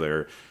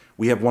particular,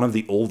 we have one of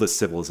the oldest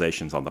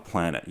civilizations on the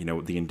planet.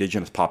 The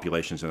indigenous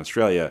populations in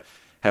Australia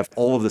have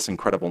all of this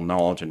incredible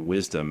knowledge and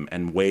wisdom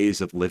and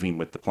ways of living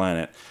with the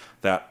planet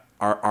that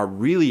are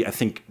really, I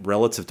think,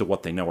 relative to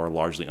what they know, are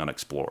largely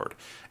unexplored.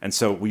 And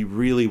so we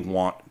really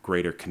want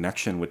greater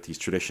connection with these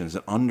traditions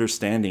and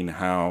understanding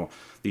how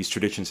these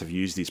traditions have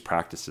used these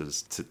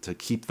practices to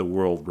keep the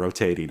world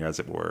rotating, as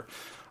it were.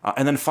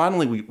 And then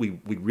finally, we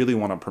really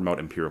want to promote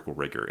empirical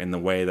rigor in the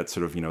way that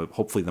sort of,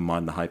 hopefully the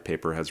Mind the Hype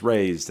paper has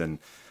raised. And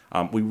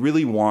we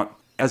really want,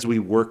 as we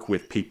work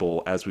with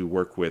people, as we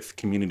work with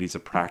communities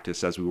of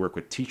practice, as we work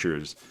with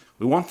teachers,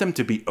 we want them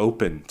to be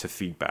open to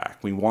feedback.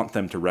 We want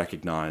them to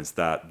recognize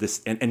that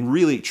this, and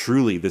really,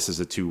 truly, this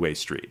is a two-way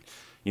street.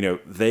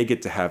 They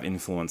get to have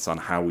influence on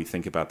how we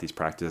think about these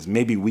practices.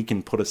 Maybe we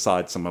can put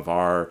aside some of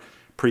our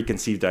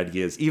preconceived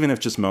ideas, even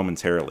if just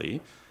momentarily,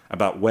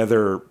 about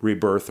whether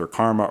rebirth or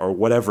karma or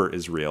whatever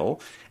is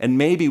real. And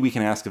maybe we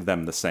can ask of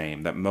them the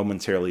same, that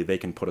momentarily they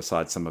can put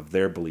aside some of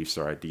their beliefs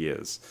or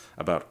ideas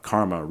about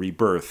karma,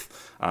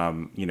 rebirth,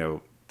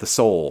 the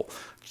soul,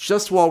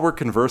 just while we're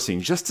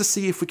conversing, just to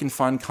see if we can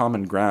find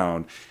common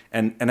ground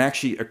and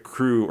actually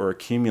accrue or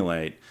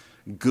accumulate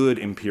good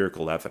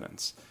empirical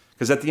evidence.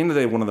 Because at the end of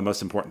the day, one of the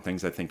most important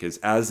things, I think, is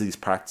as these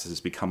practices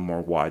become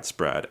more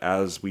widespread,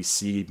 as we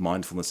see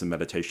mindfulness and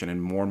meditation in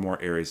more and more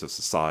areas of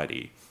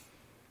society,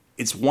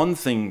 it's one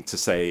thing to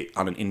say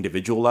on an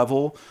individual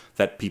level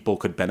that people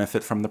could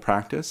benefit from the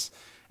practice.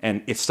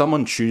 And if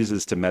someone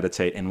chooses to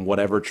meditate in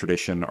whatever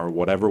tradition or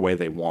whatever way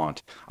they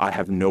want, I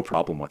have no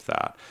problem with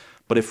that.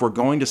 But if we're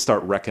going to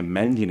start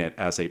recommending it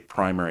as a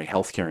primary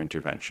healthcare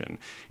intervention,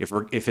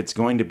 if it's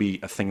going to be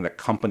a thing that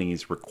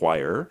companies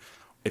require,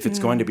 if it's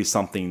going to be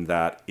something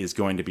that is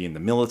going to be in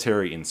the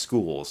military, in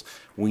schools,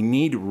 we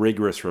need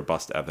rigorous,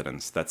 robust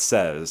evidence that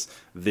says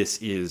this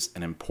is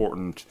an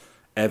important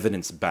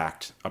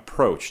evidence-backed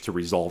approach to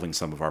resolving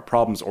some of our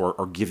problems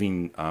or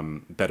giving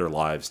better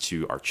lives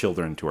to our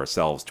children, to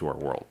ourselves, to our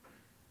world.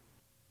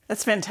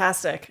 That's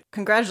fantastic.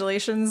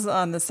 Congratulations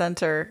on the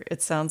center.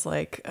 It sounds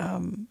like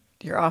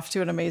you're off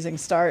to an amazing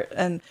start.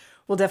 And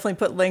we'll definitely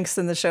put links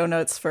in the show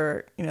notes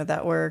for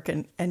that work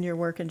and your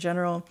work in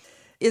general.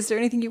 Is there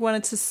anything you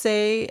wanted to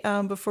say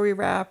before we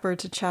wrap or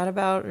to chat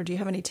about? Or do you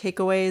have any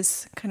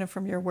takeaways kind of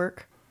from your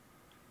work?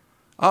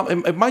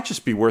 It might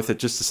just be worth it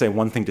just to say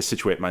one thing to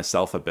situate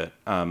myself a bit.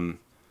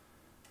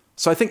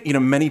 So I think,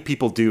 many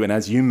people do, and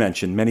as you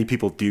mentioned, many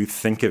people do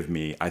think of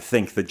me. I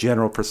think the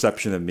general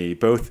perception of me,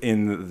 both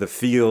in the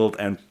field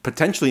and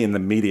potentially in the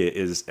media,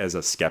 is as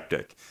a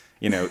skeptic,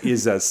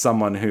 is as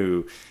someone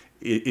who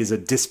is a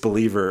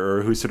disbeliever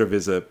or who sort of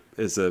is a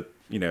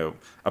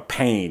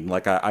pain.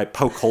 Like I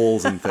poke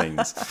holes in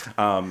things,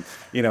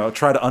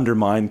 try to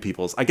undermine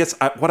people's. I guess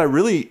what I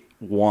really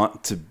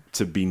want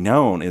to be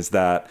known is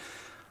that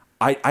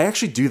I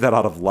actually do that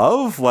out of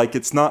love. Like,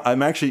 it's not, I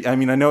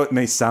know it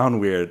may sound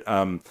weird,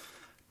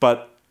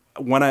 but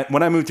when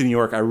I moved to New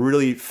York, I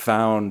really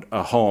found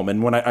a home.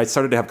 And when I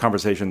started to have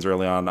conversations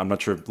early on, I'm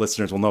not sure if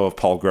listeners will know of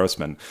Paul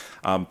Grossman.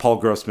 Paul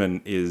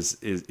Grossman is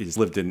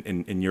lived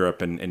in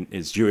Europe and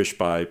is Jewish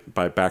by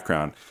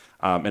background.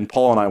 And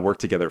Paul and I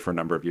worked together for a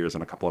number of years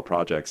on a couple of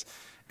projects.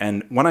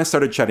 And when I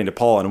started chatting to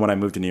Paul and when I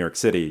moved to New York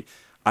City,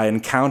 I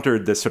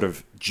encountered this sort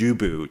of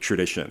Jubu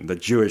tradition, the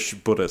Jewish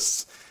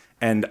Buddhists.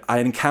 And I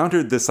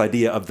encountered this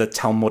idea of the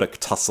Talmudic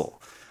tussle,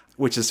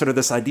 which is sort of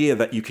this idea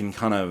that you can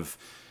kind of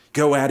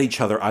go at each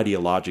other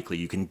ideologically.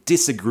 You can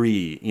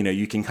disagree.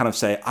 You can kind of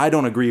say, I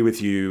don't agree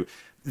with you.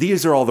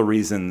 These are all the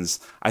reasons.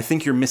 I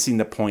think you're missing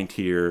the point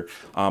here.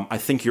 I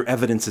think your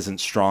evidence isn't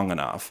strong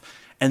enough.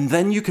 And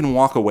then you can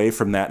walk away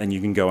from that and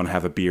you can go and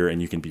have a beer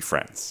and you can be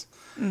friends.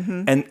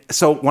 Mm-hmm. And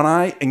so when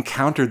I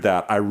encountered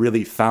that, I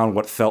really found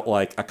what felt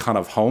like a kind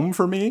of home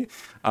for me.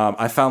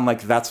 I found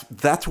like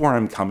that's where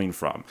I'm coming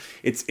from.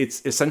 It's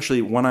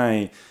essentially when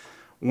I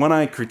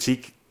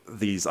critique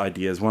these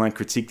ideas, when I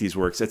critique these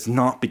works, it's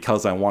not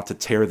because I want to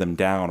tear them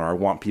down or I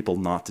want people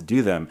not to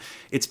do them.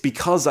 It's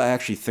because I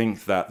actually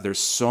think that there's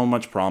so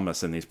much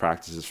promise in these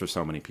practices for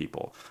so many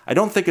people. I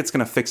don't think it's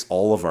going to fix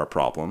all of our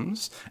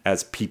problems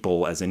as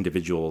people, as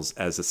individuals,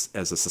 as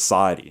a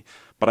society,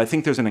 but I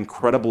think there's an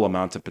incredible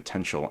amount of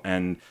potential.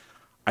 And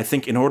I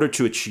think in order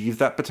to achieve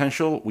that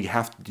potential, we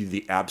have to do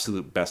the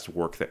absolute best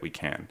work that we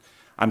can.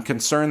 I'm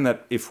concerned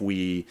that if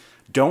we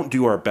don't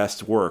do our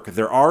best work,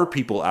 there are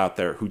people out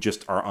there who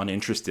just are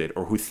uninterested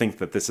or who think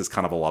that this is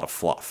kind of a lot of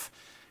fluff.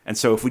 And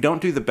so if we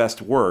don't do the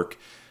best work,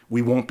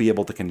 we won't be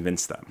able to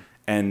convince them.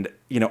 And,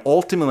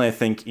 ultimately, I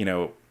think,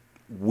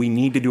 we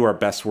need to do our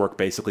best work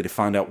basically to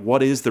find out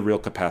what is the real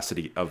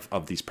capacity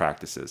of these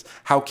practices.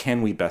 How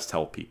can we best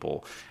help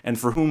people? And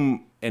for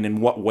whom and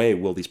in what way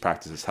will these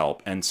practices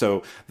help? And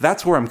so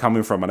that's where I'm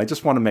coming from. And I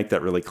just want to make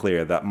that really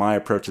clear that my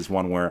approach is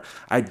one where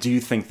I do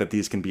think that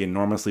these can be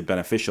enormously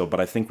beneficial, but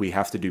I think we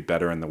have to do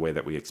better in the way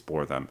that we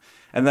explore them.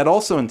 And that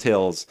also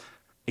entails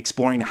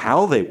exploring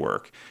how they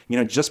work.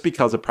 Just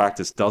because a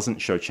practice doesn't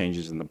show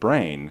changes in the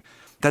brain,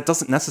 that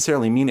doesn't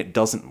necessarily mean it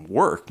doesn't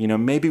work.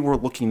 Maybe we're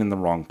looking in the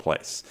wrong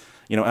place.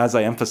 As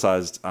I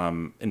emphasized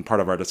in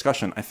part of our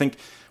discussion, I think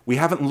we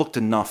haven't looked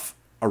enough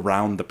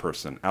around the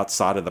person,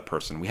 outside of the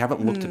person. We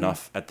haven't looked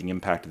enough at the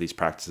impact of these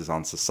practices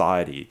on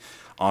society,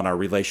 on our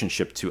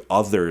relationship to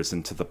others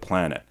and to the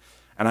planet.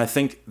 And I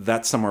think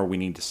that's somewhere we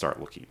need to start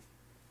looking.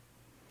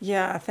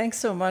 Yeah, thanks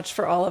so much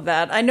for all of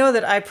that. I know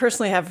that I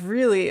personally have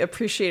really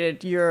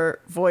appreciated your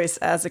voice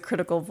as a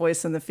critical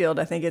voice in the field.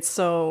 I think it's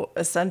so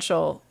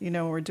essential,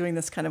 when we're doing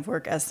this kind of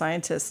work as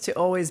scientists, to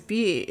always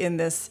be in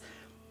this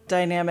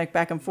dynamic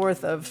back and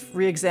forth of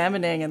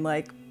re-examining and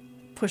like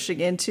pushing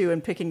into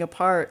and picking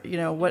apart,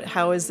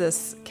 how is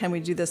this, can we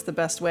do this the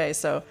best way?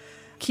 So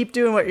keep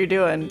doing what you're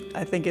doing.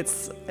 I think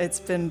it's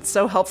been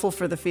so helpful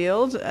for the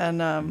field,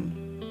 and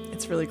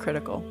it's really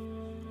critical.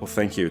 Well,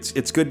 thank you.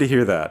 It's good to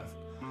hear that.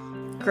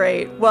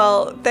 Great.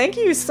 Well, thank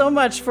you so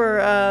much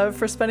for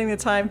spending the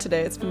time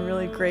today. It's been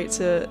really great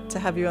to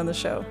have you on the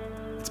show.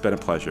 It's been a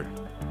pleasure.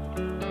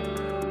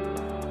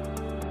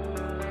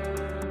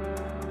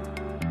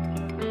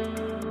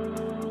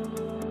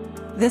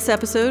 This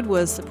episode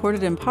was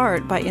supported in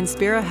part by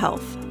Inspira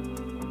Health.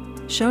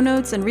 Show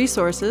notes and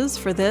resources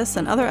for this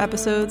and other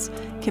episodes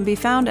can be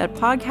found at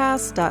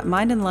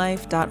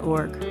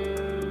podcast.mindandlife.org.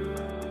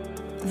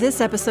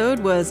 This episode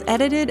was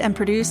edited and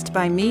produced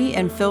by me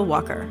and Phil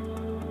Walker.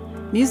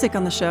 Music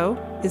on the show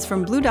is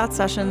from Blue Dot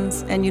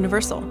Sessions and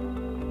Universal.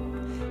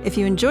 If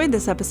you enjoyed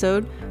this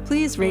episode,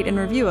 please rate and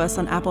review us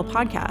on Apple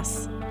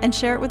Podcasts and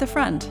share it with a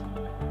friend.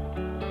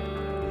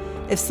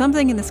 If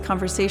something in this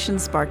conversation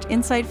sparked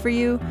insight for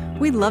you,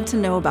 we'd love to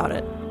know about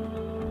it.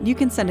 You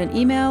can send an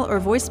email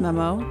or voice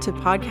memo to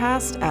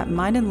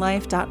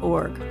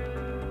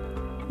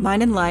podcast@mindandlife.org.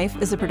 Mind and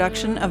Life is a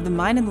production of the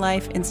Mind and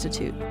Life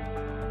Institute.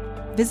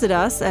 Visit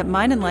us at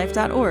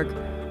mindandlife.org,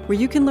 where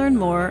you can learn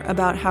more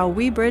about how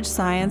we bridge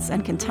science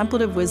and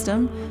contemplative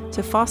wisdom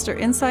to foster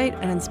insight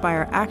and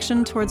inspire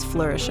action towards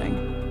flourishing.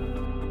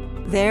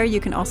 There you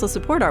can also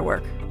support our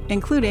work,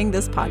 including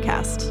this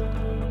podcast.